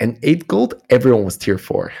 and 8 gold, everyone was tier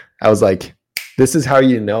 4. I was like, this is how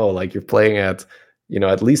like you're playing at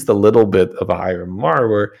at least a little bit of a higher MR,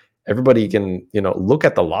 where everybody can look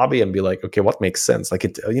at the lobby and be like, okay, what makes sense? Like,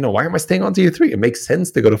 why am I staying on tier 3? It makes sense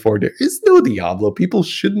to go to 4. There is no Diablo. People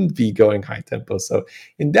shouldn't be going high tempo. So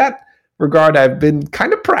in that regard, I've been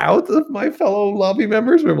kind of proud of my fellow lobby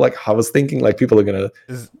members. Where like, I was thinking like people are gonna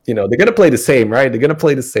they're gonna play the same, right? They're gonna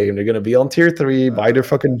play the same. They're gonna be on tier 3, buy their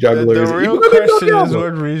fucking jugglers. The real question is,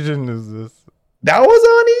 what region is this? That was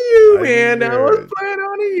on EU, man. That was playing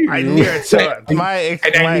on EU. I knew it. So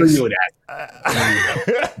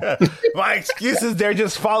my excuse is they're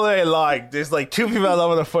just following along. There's like 2 people all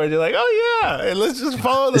over the 4. They're like, oh yeah, and let's just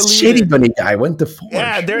follow the leader. Shady Bunny guy went to 4.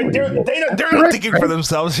 Yeah, they're not thinking for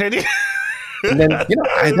themselves, Shady. And then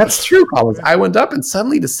that's true, Collins. I went up and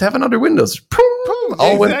suddenly the 7 other windows, boom,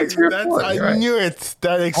 all went to tier 4. I knew it.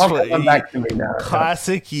 That explains. Back to me now.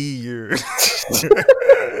 Classic EU.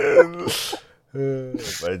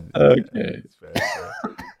 Okay.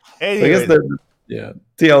 Anyway. I guess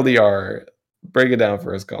TLDR. Break it down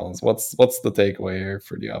for us, Collins. What's the takeaway here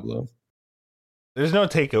for Diablo? There's no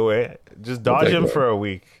takeaway. Just dodge him for a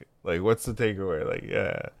week. Like, what's the takeaway? Like,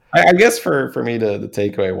 yeah. I guess for me, the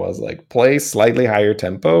takeaway was like, play slightly higher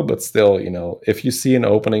tempo, but still, if you see an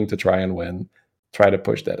opening to try and win, try to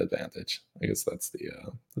push that advantage. I guess that's the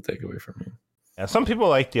takeaway for me. Yeah, some people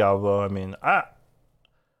like Diablo. I mean,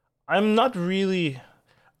 I'm not really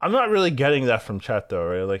getting that from chat though,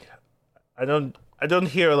 right? Like, I don't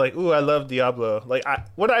hear like, ooh, I love Diablo. Like,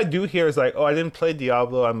 what I do hear is like, oh, I didn't play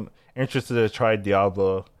Diablo. I'm interested to try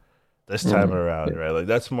Diablo this time around, right? Like,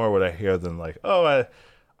 that's more what I hear than like, oh,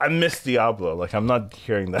 I miss Diablo. Like, I'm not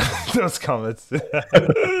hearing those comments.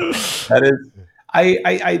 That is,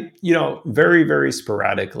 I very, very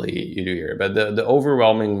sporadically you do hear, but the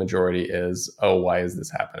overwhelming majority is, oh, why is this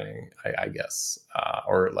happening? I guess,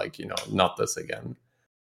 or like, not this again.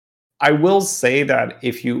 I will say that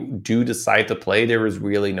if you do decide to play, there is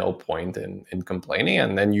really no point in complaining,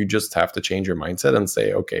 and then you just have to change your mindset and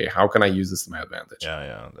say, okay, how can I use this to my advantage?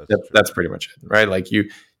 Yeah, that's pretty much it, right? Like, you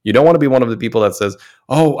don't want to be one of the people that says,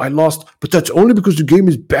 oh, I lost, but that's only because the game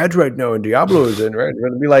is bad right now and Diablo is in, right? You're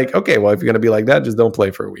going to be like, okay, well, if you're going to be like that, just don't play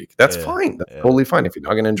for a week. That's fine. That's totally fine. If you're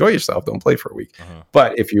not going to enjoy yourself, don't play for a week.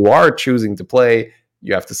 But if you are choosing to play,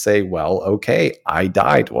 you have to say, well, okay, I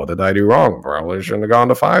died. What did I do wrong? Probably I shouldn't have gone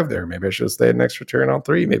to 5 there. Maybe I should have stayed an extra turn on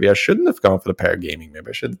 3. Maybe I shouldn't have gone for the pair gaming. Maybe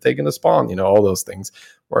I should have taken the spawn. All those things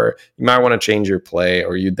where you might want to change your play,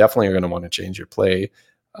 or you definitely are going to want to change your play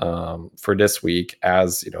for this week,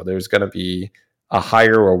 as there's going to be a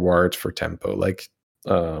higher reward for tempo. Like,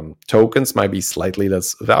 tokens might be slightly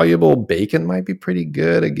less valuable. Bacon might be pretty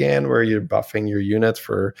good again, where you're buffing your unit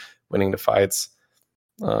for winning the fights.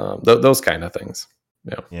 Those kind of things.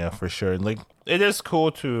 Yeah, for sure. Like, it is cool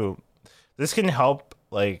this can help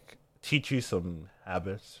like teach you some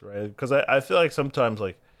habits, right? Because I feel like sometimes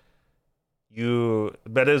like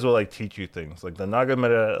metas will like teach you things. Like the Naga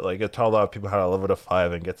meta, like it taught a lot of people how to level to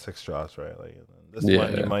 5 and get 6 draws, right? Like this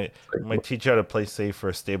one you might teach you how to play safe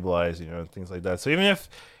or stabilize, things like that. So even if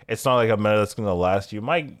it's not like a meta that's gonna last, you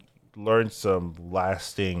might learn some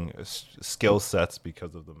lasting skill sets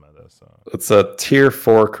because of the meta. So it's a tier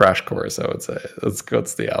 4 crash course, I would say. That's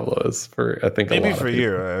what Diablo is for. I think maybe a lot for of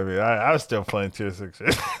you. I mean, I was still playing tier 6.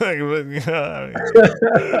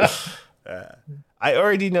 I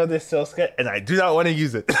already know this skill set, and I do not want to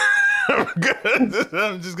use it.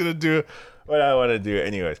 I'm just gonna do what I want to do,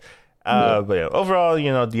 anyways. But yeah, overall,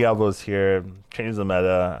 Diablo's here. Change the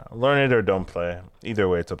meta. Learn it or don't play. Either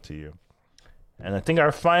way, it's up to you. And I think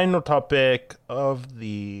our final topic of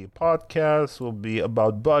the podcast will be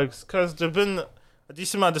about bugs, because there's been a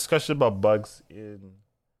decent amount of discussion about bugs in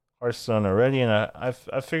Hearthstone already, and I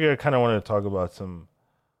figured I kind of wanted to talk about some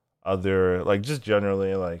other, like, just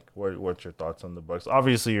generally, like, what's your thoughts on the bugs?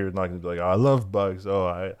 Obviously, you're not gonna be like, oh, I love bugs. Oh,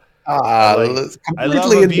 I like I love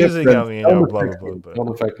Completely abusing indifferent. them, Don't blah blah affect blah. me. Don't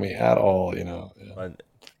affect me at all. You know. Yeah. But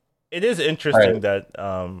it is All interesting right.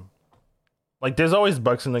 that like there's always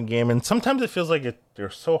bugs in the game, and sometimes it feels like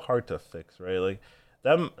they're so hard to fix, right? Like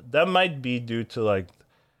that might be due to like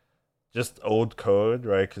just old code,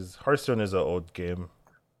 right? Because Hearthstone is an old game,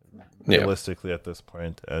 Yeah. realistically at this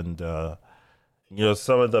point, and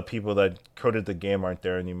some of the people that coded the game aren't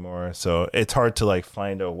there anymore, so it's hard to like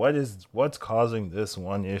find out what's causing this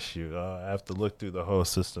one issue. I have to look through the whole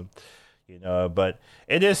system, but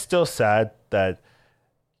it is still sad that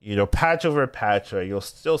patch over patch, right, you'll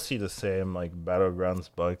still see the same like battlegrounds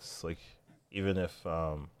bugs, like even if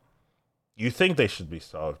you think they should be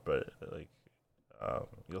solved, but like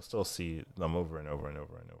you'll still see them over and over and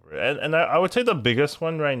over and over. And I would say the biggest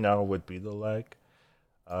one right now would be the lag.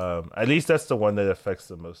 At least that's the one that affects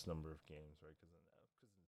the most number of games, right? Because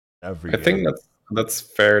every I think game. that's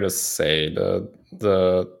fair to say.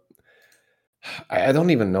 The I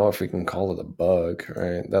don't even know if we can call it a bug,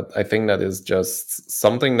 right? That I think that is just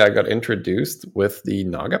something that got introduced with the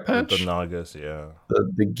Naga With the patch. Nagas, yeah.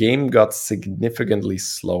 The game got significantly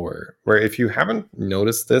slower. Where if you haven't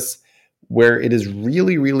noticed this, where it is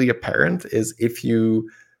really, really apparent is if you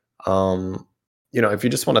if you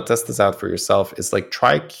just want to test this out for yourself, it's like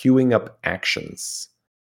try queuing up actions.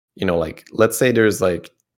 Like let's say there's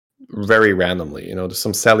like very randomly, there's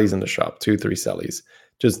some sellies in the shop, 2, 3 sellies.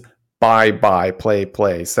 Just buy,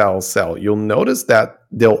 play, sell. You'll notice that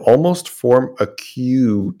they'll almost form a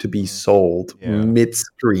queue to be sold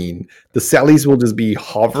mid-screen. The sellies will just be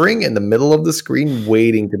hovering in the middle of the screen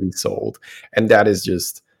waiting to be sold. And that is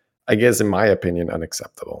just, I guess, in my opinion,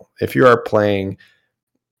 unacceptable. If you are playing,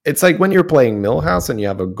 it's like when you're playing Millhouse and you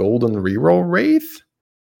have a golden reroll Wraith.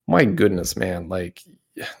 My goodness, man. Like,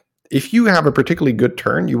 if you have a particularly good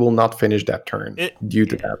turn, you will not finish that turn due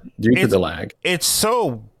to the lag. It's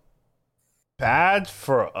so bad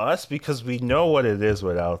for us because we know what it is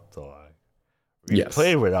without the lag. We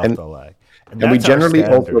play without the lag. And we generally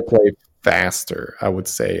also play faster, I would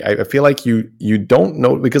say. I feel like you don't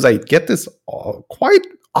know, because I get this quite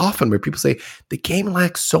often where people say the game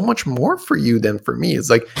lags so much more for you than for me. It's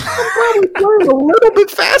like, I'm probably playing a little bit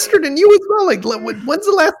faster than you as well. Like, when's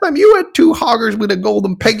the last time you had 2 Hoggers with a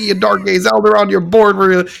Golden Peggy, a Dark Gaze Elder on your board,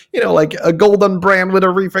 where like a Golden Brand with a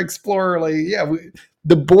Reef Explorer? Like, yeah,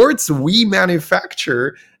 the boards we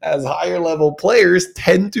manufacture as higher level players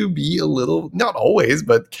tend to be a little, not always,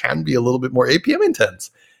 but can be a little bit more APM intense.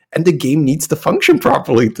 And the game needs to function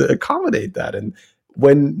properly to accommodate that. And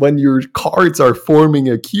when your cards are forming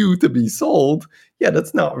a queue to be sold,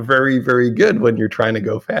 that's not very, very good when you're trying to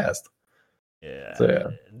go fast. Yeah. So, yeah.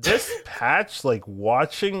 This patch, like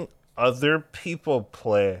watching other people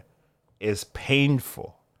play is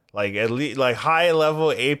painful. Like at least like high level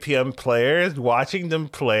APM players, watching them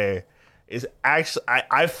play is actually,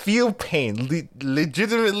 I feel pain.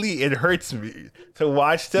 Legitimately, it hurts me to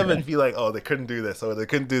watch them and be like, oh, they couldn't do this, oh, they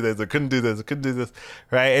couldn't do this, they couldn't do this, they couldn't do this,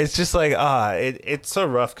 right? It's just like, it's so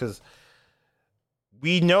rough because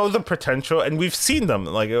we know the potential and we've seen them,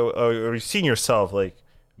 like, or you've seen yourself, like,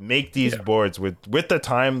 make these boards with the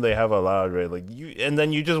time they have allowed, right? Like and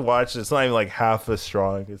then you just watch, it's not even like half as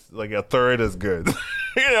strong, it's like a third as good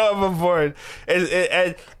of a board,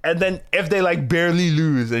 and then if they like barely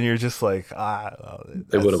lose and you're just like,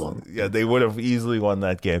 they would have won. They would have easily won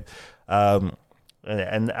that game.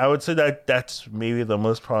 And I would say that that's maybe the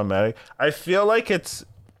most problematic. I feel like it's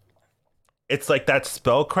like that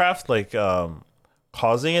spellcraft, like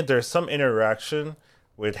causing it. There's some interaction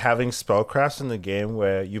with having spellcrafts in the game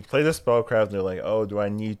where you play the spellcraft and they're like, oh, do I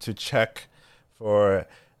need to check for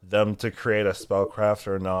them to create a spellcraft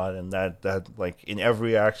or not? And that like in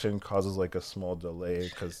every action causes like a small delay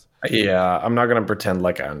because I'm not gonna pretend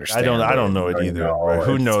like I understand. I don't know it either. Right?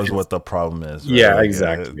 Who knows what the problem is? Right? Yeah,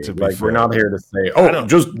 exactly. Like, we're not here to say, oh,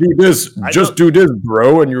 just do this, do this,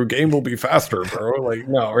 bro, and your game will be faster, bro. Like,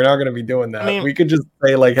 no, we're not gonna be doing that. I mean, we could just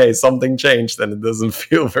say like, hey, something changed and it doesn't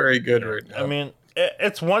feel very good right now. I mean,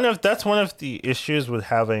 that's one of the issues with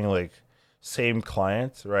having like same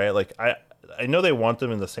clients, right? Like I know they want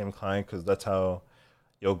them in the same client because that's how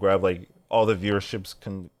you'll grab like all the viewerships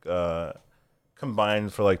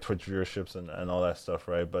combined for like Twitch viewerships and all that stuff,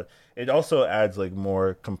 right? But it also adds like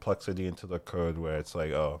more complexity into the code where it's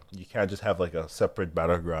like, oh, you can't just have like a separate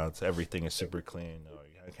battlegrounds, everything is super clean, or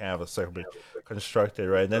you can't have a separate constructed,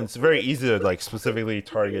 right? And then it's very easy to like specifically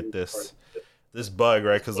target this this bug,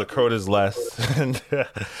 right? Because the code is less, and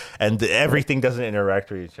everything doesn't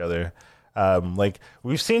interact with each other. Like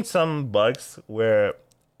we've seen some bugs where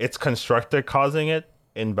it's constructor causing it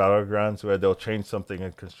in Battlegrounds, where they'll change something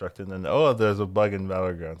in constructor, and then there's a bug in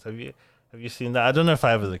Battlegrounds. Have you seen that? I don't know if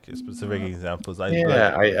I have like specific examples. I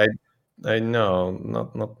know,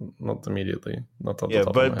 not immediately, not on the Yeah,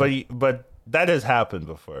 top of my head. but that has happened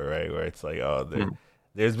before, right? Where it's like,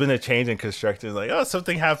 there's been a change in construction, like,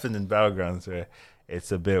 something happened in Battlegrounds where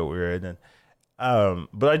it's a bit weird, and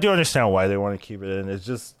but I do understand why they want to keep it in. It's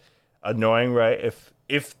just annoying, right?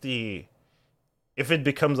 If it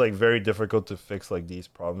becomes like very difficult to fix like these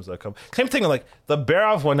problems that come. Same thing like the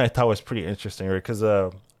Barov one I thought was pretty interesting, right? Because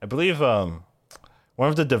I believe one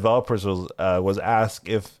of the developers was asked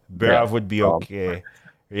if Barov would be Dom. okay.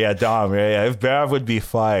 Yeah, Dom, right? Yeah, if Barov would be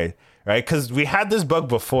fine, right? Because we had this bug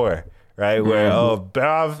before, right? Where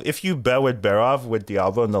Barov, if you bet with Barov with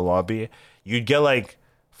Diablo in the lobby, you'd get like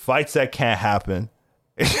fights that can't happen.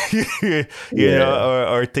 you know,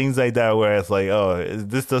 or things like that where it's like,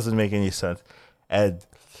 this doesn't make any sense. And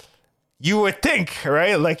you would think,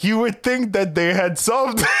 right? Like you would think that they had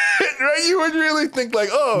solved it, right? You would really think like,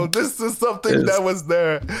 this is something that was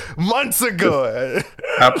there months ago.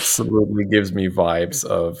 Absolutely gives me vibes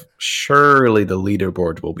of surely the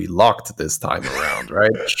leaderboard will be locked this time around,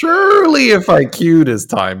 right? Surely if I queue this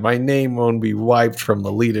time, my name won't be wiped from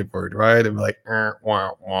the leaderboard, right? I'm like,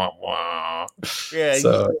 wah, wah, wah. Yeah.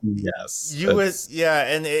 So yes, you would,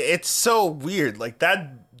 yeah, and it's so weird. Like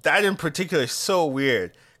that in particular is so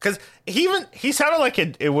weird. Because he sounded like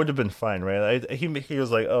it would have been fine, right? He was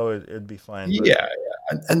like, it'd be fine. But... Yeah.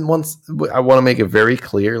 And once I want to make it very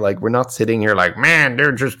clear, like we're not sitting here like, man,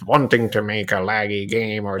 they're just wanting to make a laggy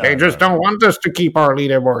game, or they just don't want us to keep our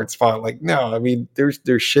leaderboards fun. Like, no, I mean, there's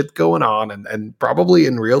shit going on, and probably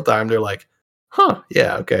in real time they're like,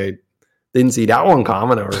 yeah, okay, didn't see that one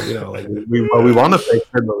coming, or like we want to fix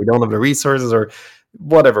it, but we don't have the resources, or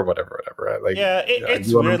whatever. Right? Like, yeah,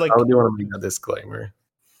 it's weird. Like, I do want to make a disclaimer.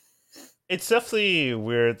 It's definitely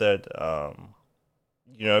weird that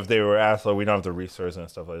if they were asked, like, we don't have the resources and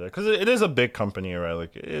stuff like that, because it is a big company, right?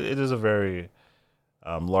 Like it is a very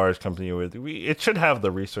large company it should have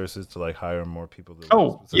the resources to like hire more people.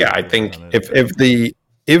 I think if the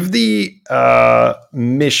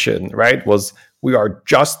mission, right, was we are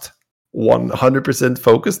just 100%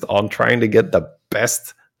 focused on trying to get the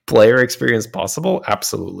best player experience possible,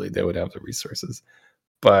 absolutely they would have the resources.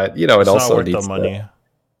 But it it's also not worth needs the money.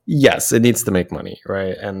 Yes, it needs to make money,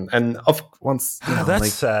 right? And of once that's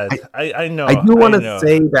like, sad. I know. I do want to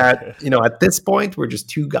say that at this point we're just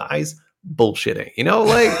two guys bullshitting.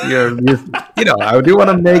 Like I do want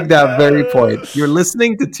to make that very point. You're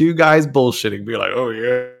listening to two guys bullshitting. Be like, oh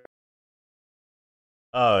yeah.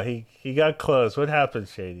 Oh, he got close. What happened,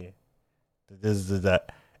 Shady? That.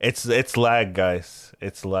 It's lag, guys.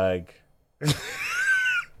 It's lag.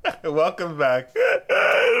 Welcome back.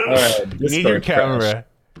 All right, you need your camera.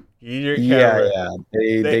 Yeah.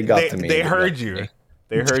 They got to me. They heard you.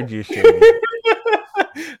 They heard you, Shady.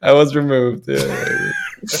 I was removed.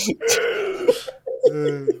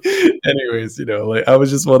 Anyways, like I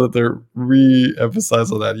was just wanted to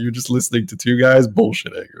re-emphasize on that. You're just listening to two guys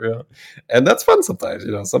bullshitting, and that's fun sometimes.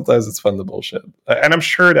 Sometimes it's fun to bullshit, and I'm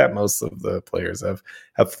sure that most of the players have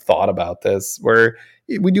thought about this, where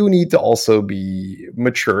we do need to also be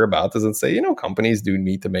mature about this and say, companies do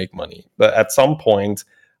need to make money, but at some point,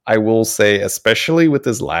 I will say, especially with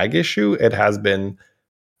this lag issue, it has been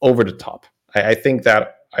over the top. I think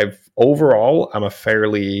that I'm a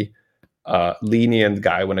fairly lenient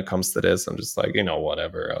guy when it comes to this. I'm just like,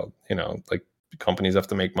 whatever. Like companies have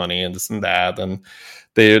to make money and this and that, and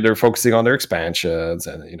they're focusing on their expansions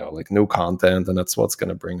and like new content, and that's what's going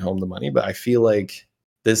to bring home the money. But I feel like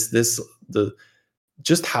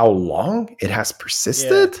just how long it has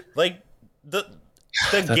persisted, like the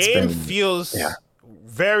game feels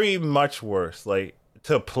very much worse, like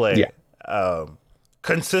to play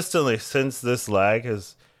consistently since this lag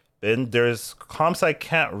has been. There's comps I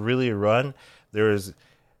can't really run. There's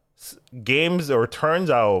games or turns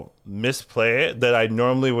I'll misplay it that I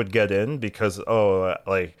normally would get in because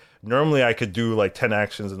like normally I could do like 10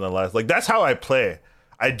 actions in the last, like that's how I play.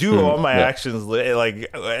 I do all my actions like,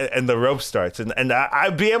 and the rope starts, and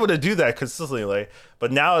I'd be able to do that consistently. Like,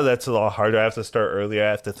 but now that's a lot harder. I have to start earlier.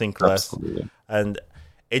 I have to think less, and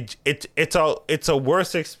it's a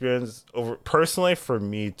worse experience personally for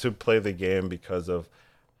me to play the game because of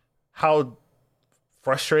how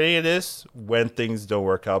frustrating it is when things don't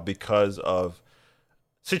work out because of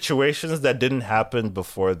situations that didn't happen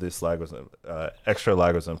before this extra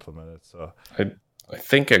lag was implemented. So I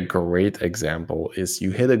think a great example is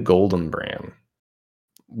you hit a golden brand,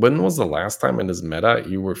 when was the last time in this meta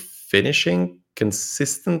you were finishing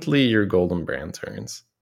consistently your golden brand turns?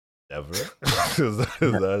 Ever? Is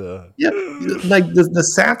that Yeah, like the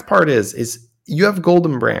sad part is you have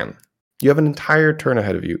golden brand. You have an entire turn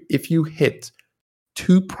ahead of you. If you hit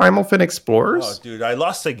 2 Primal Fin Explorers, Oh, dude, I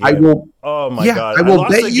lost the game. I will. Oh my Yeah, god, I I will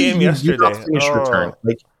lost bet the you game you do not yesterday. finish your turn. Oh,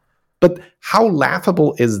 Like, but how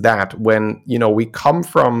laughable is that when we come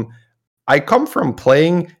from? I come from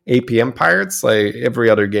playing APM Pirates like every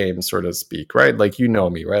other game, so to speak, right? Like, you know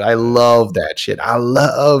me, right? I love that shit. I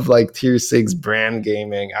love like tier 6 brand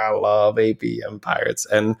gaming. I love APM Pirates.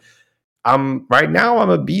 And right now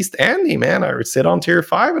I'm a beast Andy, man. I sit on tier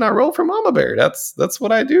 5 and I roll for Mama Bear. That's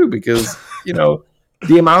what I do because,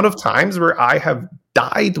 the amount of times where I have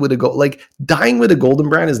died with a gold, like dying with a golden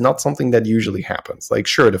brand is not something that usually happens. Like,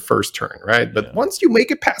 sure, the first turn, right? But once you make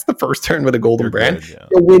it past the first turn with a golden you're brand, good, yeah.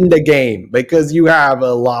 you win the game because you have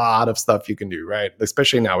a lot of stuff you can do, right?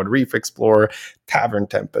 Especially now with Reef Explorer, Tavern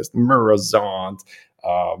Tempest, Murazond,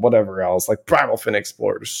 whatever else, like Primal Fin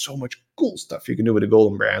Explorer. There's so much cool stuff you can do with a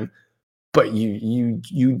golden brand. But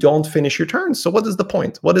you don't finish your turn. So what is the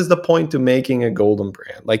point? What is the point to making a golden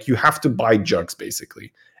brand? Like, you have to buy jugs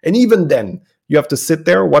basically. And even then, you have to sit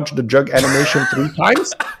there, watch the jug animation 3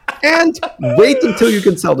 times, and wait until you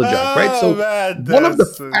can sell the jug, right? So one of the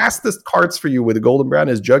fastest cards for you with a golden brand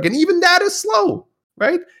is jug, and even that is slow,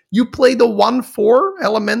 right? You play the 1/4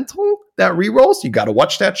 elemental that rerolls, you got to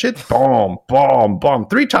watch that shit, bomb, bomb, bomb,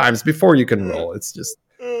 3 times before you can roll. It's just,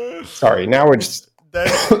 sorry, now we're just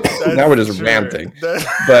now we're just ranting.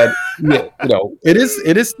 But it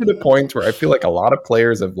is to the point where I feel like a lot of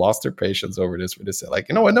players have lost their patience over this, where they say, like,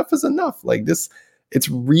 enough is enough. Like, this, it's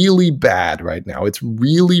really bad right now. It's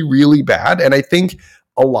really, really bad. And I think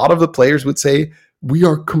a lot of the players would say, we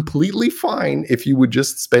are completely fine if you would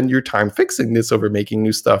just spend your time fixing this over making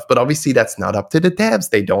new stuff. But obviously that's not up to the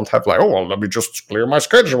devs. They don't have like, oh, well, let me just clear my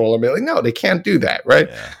schedule. And be like, no, they can't do that, right?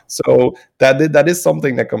 Yeah. So that is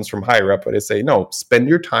something that comes from higher up, where they say, no, spend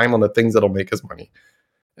your time on the things that'll make us money.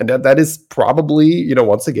 And that is probably,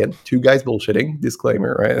 once again, 2 guys bullshitting,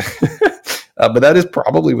 disclaimer, right? But that is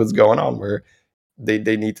probably what's going on, where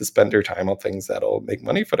they need to spend their time on things that'll make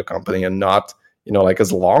money for the company, and not, like,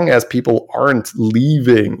 as long as people aren't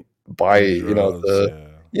leaving by, by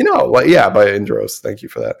Indros. Thank you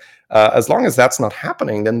for that. As long as that's not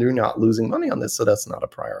happening, then they're not losing money on this. So that's not a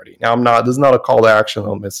priority. Now, this is not a call to action.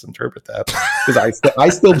 Don't misinterpret that, because I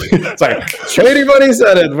still, it's like, Shady Buddy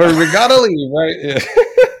said it, we gotta leave, right? Yeah.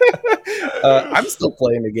 I'm still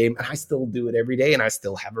playing the game, and I still do it every day, and I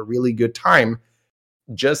still have a really good time.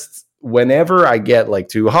 Just whenever I get like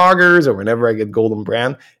 2 hoggers, or whenever I get golden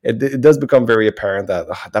brand, it does become very apparent that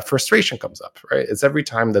that frustration comes up, right? It's every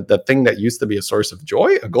time that the thing that used to be a source of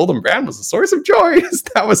joy, a golden brand was a source of joy,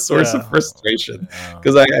 that was source of frustration,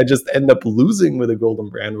 because I just end up losing with a golden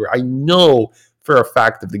brand, where I know for a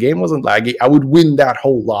fact if the game wasn't laggy, I would win that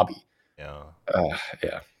whole lobby.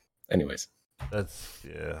 Anyways,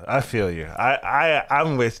 I feel you.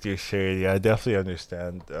 I'm with you, Shady. I definitely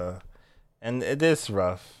understand, and it is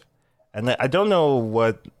rough. And I don't know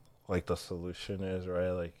what, like, the solution is, right?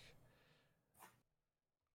 Like,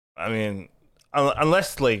 I mean,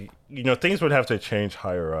 unless, like, things would have to change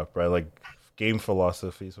higher up, right? Like, game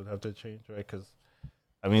philosophies would have to change, right? Because,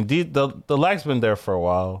 I mean, the lag's been there for a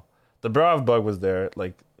while. The Barav bug was there,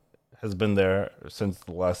 like, has been there since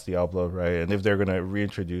the last Diablo, right? And if they're gonna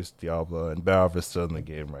reintroduce Diablo and Barav is still in the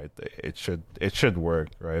game, right, it should work,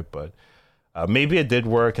 right? But maybe it did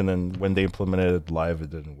work, and then when they implemented it live, it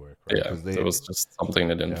didn't work. Right? Yeah, it was just something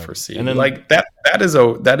they didn't foresee. And then, like, that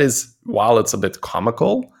is while it's a bit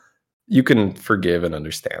comical, you can forgive and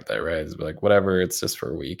understand that, right? It's like, whatever, it's just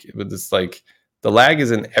for a week. But it's like the lag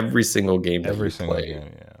is in every single game that you play.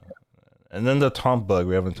 Game, yeah. And then the Taunt bug,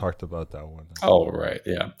 we haven't talked about that one. Oh, right,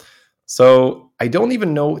 yeah. So I don't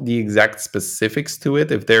even know the exact specifics to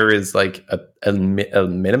it, if there is like a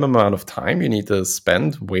minimum amount of time you need to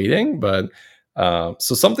spend waiting. But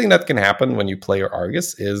so something that can happen when you play your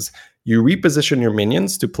Argus is you reposition your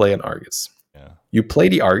minions to play an Argus. Yeah. You play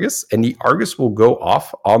the Argus, and the Argus will go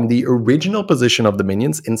off on the original position of the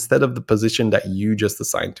minions instead of the position that you just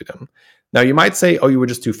assigned to them. Now, you might say, oh, you were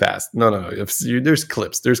just too fast. No. There's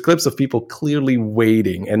clips. There's clips of people clearly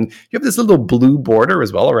waiting. And you have this little blue border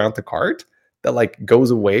as well around the card that, like, goes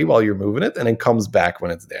away while you're moving it and then comes back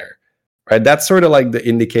when it's there. Right? That's sort of like the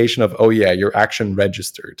indication of, oh, yeah, your action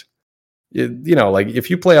registered. Like, if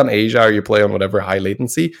you play on Asia or you play on whatever high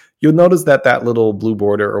latency, you'll notice that little blue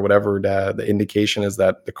border or whatever the indication is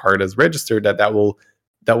that the card is registered, that will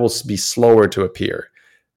be slower to appear.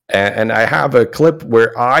 And I have a clip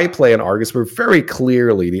where I play an Argus where very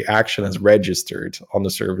clearly the action is registered on the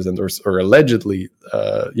servers and or allegedly,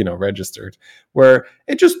 registered, where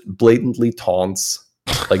it just blatantly taunts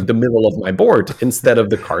like the middle of my board instead of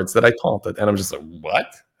the cards that I taunted. And I'm just like,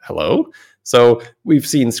 what? Hello? So we've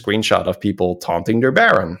seen screenshot of people taunting their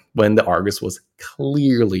Baron when the Argus was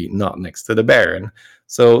clearly not next to the Baron.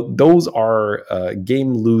 So those are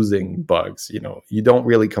game losing bugs. You don't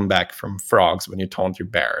really come back from frogs when you taunt your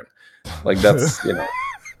Baron. Like that's,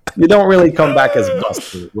 you don't really come back as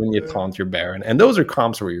Buster when you taunt your Baron. And those are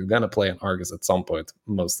comps where you're going to play an Argus at some point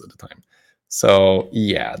most of the time. So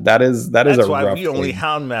yeah, that's why we only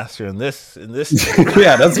Houndmaster in this.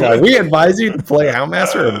 Yeah, that's why we advise you to play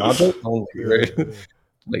Houndmaster or Module only, right?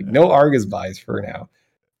 Like no Argus buys for now.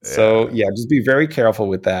 So yeah, just be very careful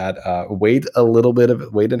with that. Wait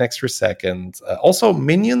an extra second. Also,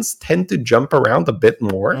 minions tend to jump around a bit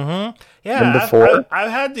more than before.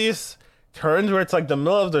 I've had these turns where it's like the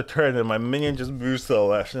middle of the turn and my minion just moves to the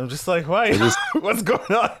left, and I'm just like, why? What's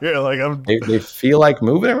going on here? Like they feel like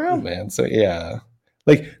moving around, man. So yeah,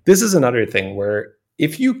 like this is another thing where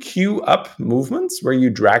if you queue up movements where you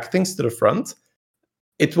drag things to the front,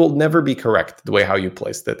 it will never be correct the way how you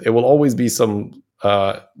placed it. It will always be some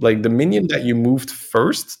like the minion that you moved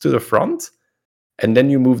first to the front, and then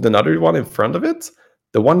you moved another one in front of it.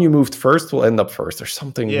 The one you moved first will end up first, or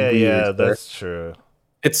something. Yeah, that's true.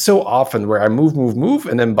 It's so often where I move,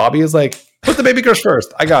 and then Bobby is like, put the baby crush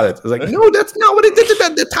first. I got it. It's like, no, that's not what it did.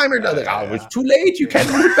 The timer does it. Oh, it's too late. You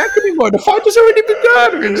can't move it back anymore. The fight has already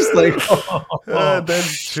begun. You're just like,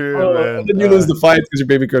 that's true, man. And then you lose the fight because your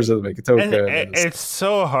baby crush doesn't make it okay. It's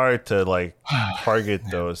so hard to like target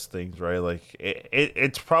those things, right? Like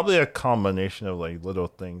it's probably a combination of like little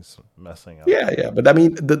things messing up. Yeah. But I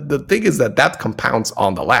mean, the thing is that compounds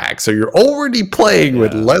on the lag. So you're already playing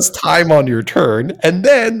with less time on your turn, and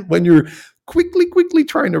then when you're quickly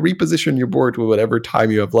trying to reposition your board with whatever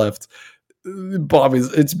time you have left, Bob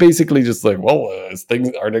it's basically just like, well, things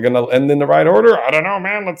are they gonna end in the right order? I don't know,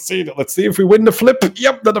 man. Let's see if we win the flip.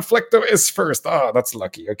 Yep, the deflector is first. That's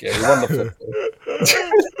lucky. Okay, we won the flip.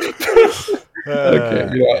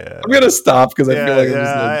 Okay, I'm gonna stop because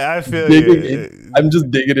I feel like I'm just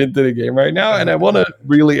digging into the game right now, and I want to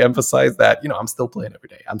really emphasize that I'm still playing every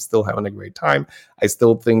day. I'm still having a great time. I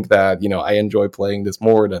still think that I enjoy playing this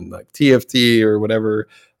more than like TFT or whatever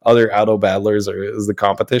other auto battlers is the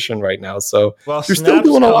competition right now. So you're still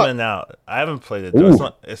doing a lot. Out. I haven't played it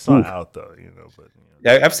though. It's not out though, but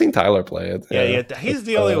yeah, I've seen Tyler play it. Yeah, he's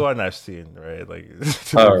the only one I've seen, right? Like,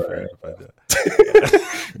 all right.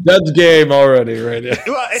 Judge game already, right?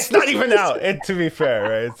 Well, it's not even out. To be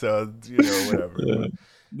fair, right? So whatever.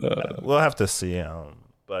 We'll have to see.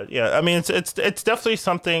 But yeah, I mean, it's definitely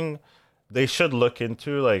something they should look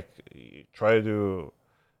into. Like, try to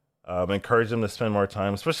encourage them to spend more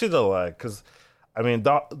time, especially the lag, because I mean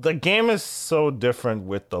the game is so different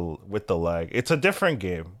with the lag. It's a different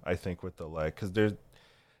game, I think, with the lag, because there's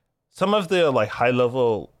some of the like high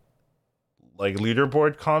level like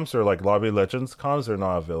leaderboard comps or like lobby legends comps are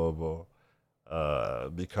not available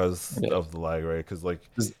because of the lag, right? Because like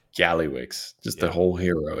Gallywix, the whole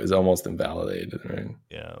hero is almost invalidated, right?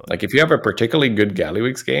 Yeah, like if you have a particularly good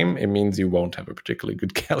Gallywix game, it means you won't have a particularly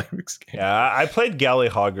good Gallywix game. Yeah, I played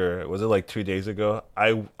Gallihogger. Was it like 2 days ago?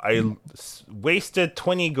 I wasted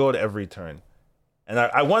 20 gold every turn, and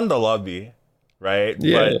I won the lobby, right?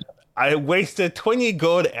 Yeah. But I wasted 20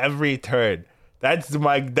 gold every turn. That's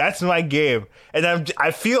my game, and I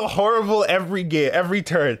feel horrible every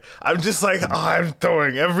turn. I'm just like, I'm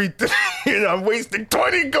throwing everything, I'm wasting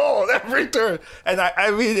 20 gold every turn, and I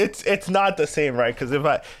mean it's not the same, right? Because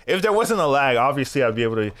if there wasn't a lag, obviously I'd be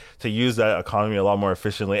able to use that economy a lot more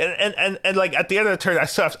efficiently, and like at the end of the turn,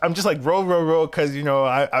 I'm just like roll, because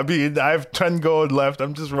I have 10 gold left.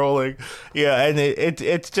 I'm just rolling, and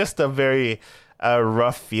it's just a very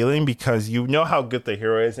rough feeling, because you know how good the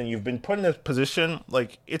hero is, and you've been put in a position,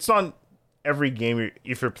 like, it's not every game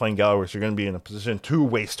if you're playing Gallowix, you're going to be in a position to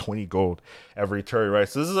waste 20 gold every turn, right?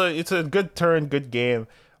 So it's a good turn, good game,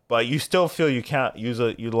 but you still feel you can't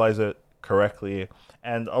utilize it correctly.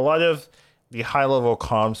 And a lot of the high level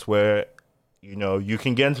comps where you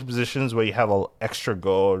can get into positions where you have an extra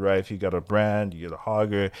gold, right? If you got a Brand, you get a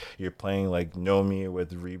Hogger, you're playing like Nomi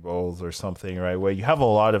with Rebowls or something, right? Where you have a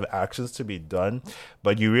lot of actions to be done,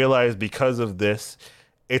 but you realize because of this,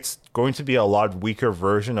 it's going to be a lot weaker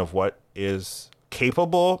version of what is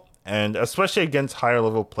capable, and especially against higher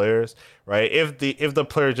level players, right? If the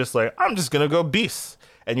player just like, I'm just gonna go Beast,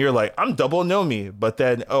 and you're like, I'm double Nomi, but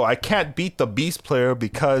then I can't beat the Beast player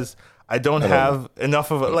because I don't have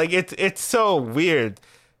enough of it. Like it's so weird.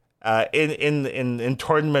 in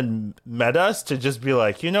tournament metas to just be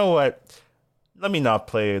like, you know what? Let me not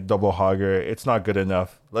play double hogger. It's not good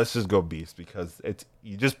enough. Let's just go beast because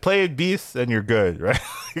you just play beast and you're good, right?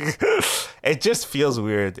 It just feels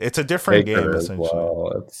weird. It's a different game essentially.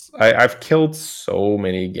 Well, I've killed so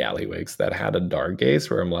many Galliwigs that had a dark gaze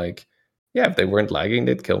where I'm like, yeah, if they weren't lagging,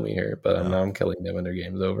 they'd kill me here. But now I'm killing them when their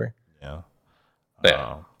game's over. Yeah.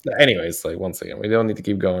 Yeah. Anyways, like once again, we don't need to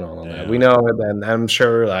keep going on that. We know it, and I'm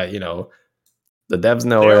sure that the devs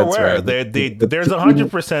know they're it. Aware. Right? There's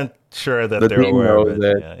 100% sure that they're aware of it.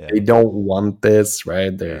 That they don't want this,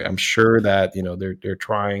 right? I'm sure that they're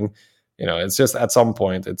trying. It's just at some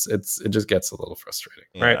point it just gets a little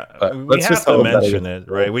frustrating, right? But we have to mention it,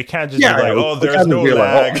 right? We can't just be like, oh, there's no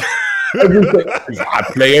lag. Like, I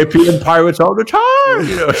play AP and Pirates all the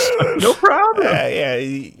time. No problem.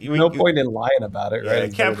 No point in lying about it, right?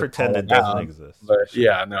 You can't pretend it doesn't exist. But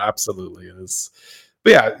no, absolutely it is.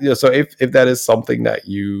 But so if that is something that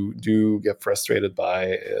you do get frustrated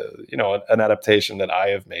by, an adaptation that I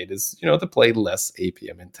have made is to play less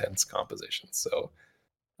APM intense compositions. So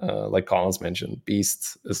like Collins mentioned,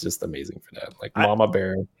 Beast is just amazing for that. Like Mama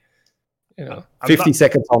Bear. 50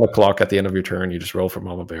 seconds on the clock at the end of your turn, you just roll for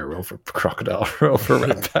Mama Bear, roll for Crocodile, roll for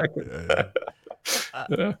Rat Pack.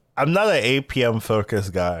 I'm not an APM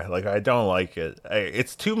focused guy. Like I don't like it.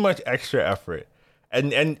 It's too much extra effort.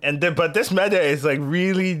 But this meta is like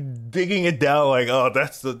really digging it down. Like, oh,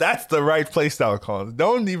 that's the right playstyle, Collins.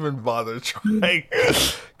 Don't even bother trying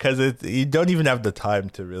because you don't even have the time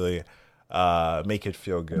to really make it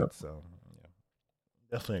feel good. Yep. So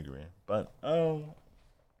definitely agree. But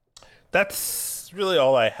that's really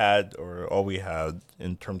all I had, or all we had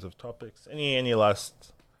in terms of topics. Any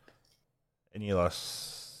last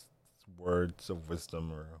words of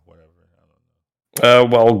wisdom or whatever?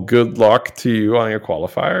 Well, good luck to you on your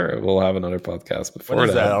qualifier. We'll have another podcast before that. When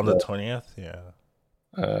is that? On the 20th? Yeah.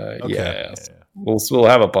 Okay. Yeah. We'll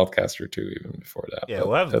have a podcast or two even before that. Yeah,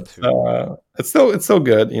 we'll have two. It's still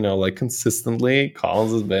good. Like consistently,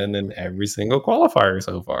 Collins has been in every single qualifier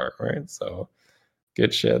so far, right? So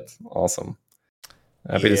good shit. Awesome.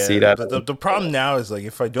 Happy to see that. But the problem now is like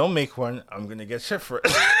if I don't make one, I'm gonna get shit for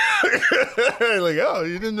it. Like, oh,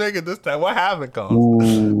 you didn't make it this time. What happened,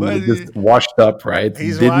 Collins? Just washed up, right?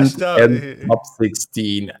 He's washed up. End top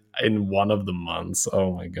 16 in one of the months.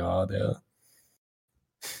 Oh my god, yeah.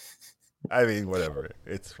 I mean, whatever.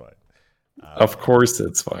 It's fine. Of course,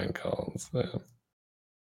 it's fine, Collins. Yeah.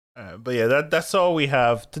 But that's all we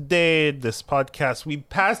have today. This podcast, we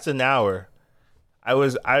passed an hour. I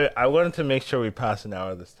wanted to make sure we passed an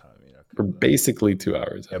hour this time. For basically 2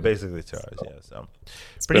 hours. Yeah, basically 2 hours. Yeah, so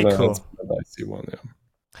it's pretty cool. I see one.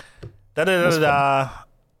 Yeah.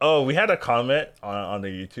 Oh, we had a comment on the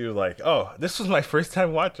YouTube like, "Oh, this was my first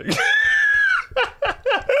time watching."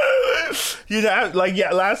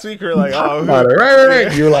 Last week we were like, "Oh,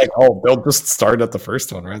 right." You're like, "Oh, they'll just start at the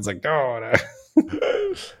first one," right? It's like, no.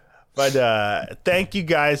 But thank you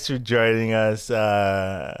guys for joining us.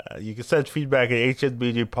 You can send feedback at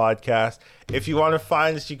HNBG Podcast. If you want to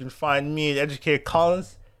find us, you can find me at Educated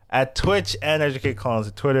Collins at Twitch and Educated Collins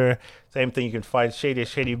at Twitter. Same thing, you can find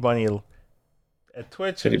Shady Bunny at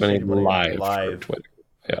Twitch. Shady Bunny live for Twitter.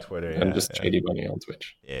 Yeah. Twitter, and just Shady Bunny on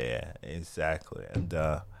Twitch. Yeah, exactly. And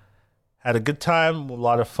had a good time, a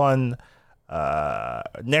lot of fun.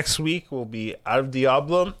 Next week will be out of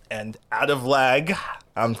Diablo and out of lag.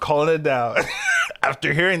 I'm calling it down.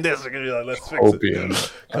 After hearing this, we're gonna be like, let's fix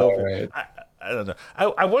it. All right. I don't know.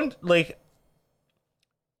 I want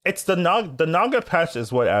it's the Naga patch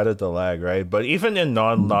is what added the lag, right? But even in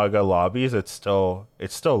non-Naga lobbies, it's still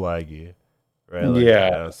laggy,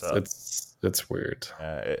 right? So it's weird.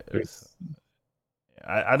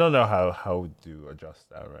 I don't know how to adjust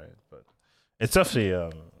that, right? But it's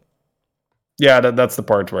definitely yeah, that's the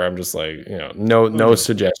part where I'm just like, no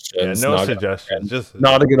suggestions. Yeah, no suggestions. Just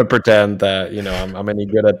not gonna pretend that I'm any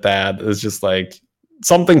good at that. It's just like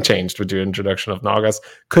something changed with your introduction of Nagas.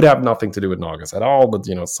 Could have nothing to do with Nagas at all, but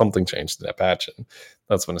something changed in that patch, and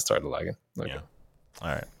that's when it started lagging. Okay. Yeah. All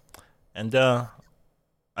right. And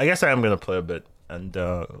I guess I am gonna play a bit, and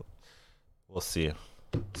we'll see.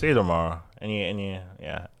 See you tomorrow.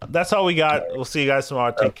 Yeah. That's all we got. We'll see you guys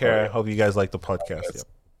tomorrow. Take care. Hope you guys like the podcast. Yep.